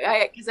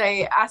 because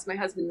I asked my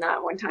husband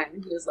that one time,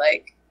 and he was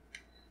like,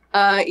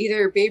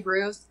 either Babe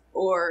Ruth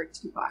or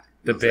Tupac.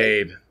 The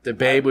Babe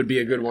would be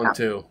a good one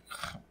too.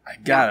 I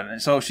got it.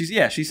 And so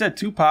she said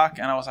Tupac,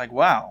 and I was like,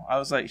 wow.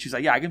 She's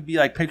like, yeah, I can be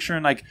like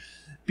picturing like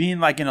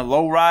being like in a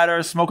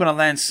lowrider, smoking a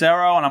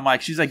Lancero, and I'm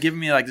like, she's like giving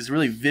me like this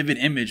really vivid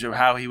image of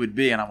how he would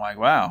be, and I'm like,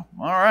 wow,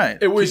 all right.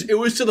 It was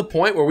to the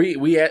point where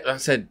I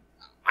said,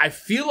 I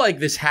feel like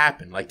this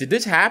happened. Like, did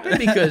this happen?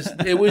 Because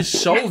it was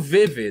so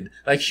vivid.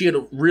 Like, she had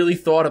really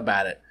thought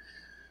about it.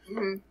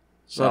 Mm-hmm.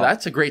 So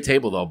that's a great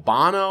table, though.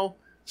 Bono,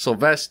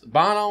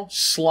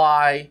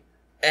 Sly,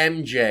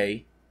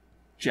 MJ,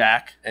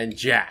 Jack, and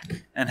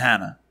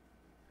Hannah.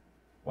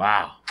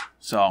 Wow.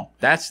 So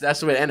that's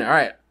the way to end it. All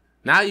right.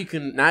 Now you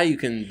can do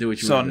what you want.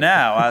 So want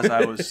now, as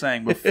I was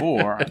saying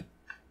before,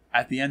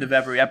 at the end of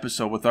every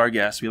episode with our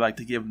guests, we like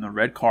to give them the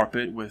red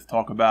carpet with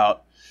talk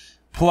about.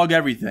 Plug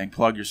everything.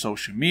 Plug your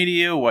social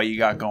media, what you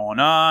got going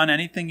on,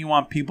 anything you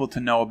want people to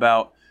know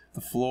about.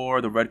 The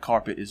floor, the red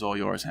carpet is all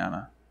yours,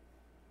 Hannah.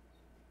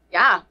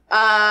 Yeah.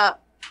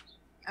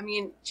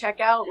 Check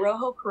out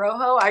Rojo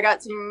Corojo. I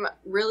got some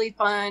really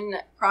fun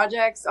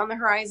projects on the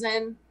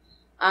horizon.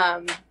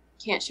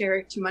 Can't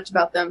share too much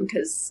about them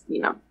because,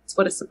 it's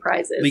what a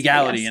surprise is.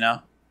 Legality,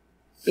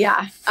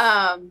 Yeah.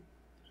 I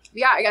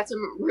got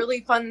some really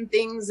fun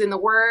things in the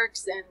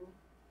works and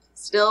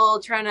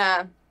still trying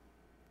to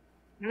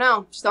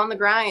just on the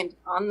grind,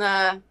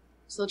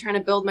 still trying to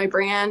build my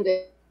brand,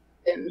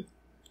 and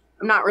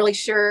I'm not really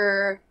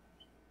sure.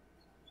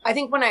 I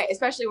think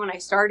especially when I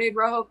started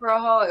Rojo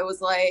Corojo, it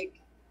was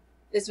like,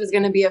 this was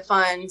going to be a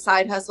fun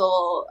side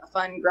hustle, a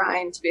fun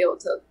grind to be able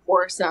to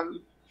pour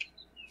some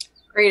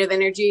creative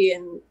energy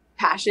and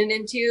passion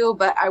into,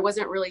 but I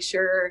wasn't really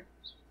sure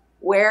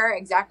where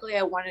exactly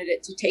I wanted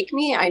it to take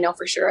me. I know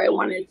for sure I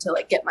wanted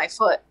to get my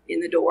foot in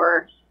the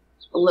door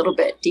a little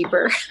bit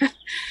deeper.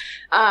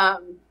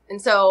 And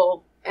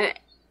so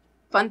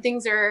fun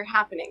things are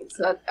happening.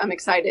 So I'm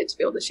excited to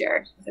be able to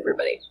share with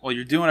everybody. Well,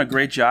 you're doing a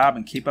great job,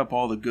 and keep up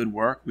all the good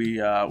work. We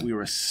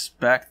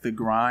respect the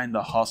grind,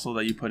 the hustle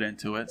that you put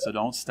into it. So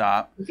don't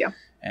stop. Thank you.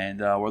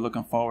 And we're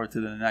looking forward to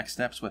the next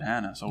steps with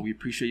Hannah. So we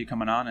appreciate you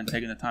coming on and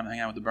taking the time to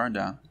hang out with the Burn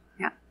Down.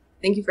 Yeah.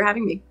 Thank you for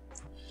having me.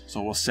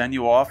 So we'll send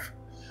you off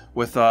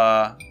with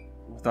our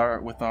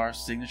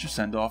signature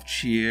send off.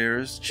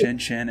 Cheers, chin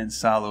chin, and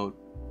salud.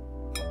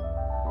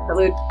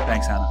 Salud.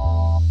 Thanks,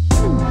 Hannah.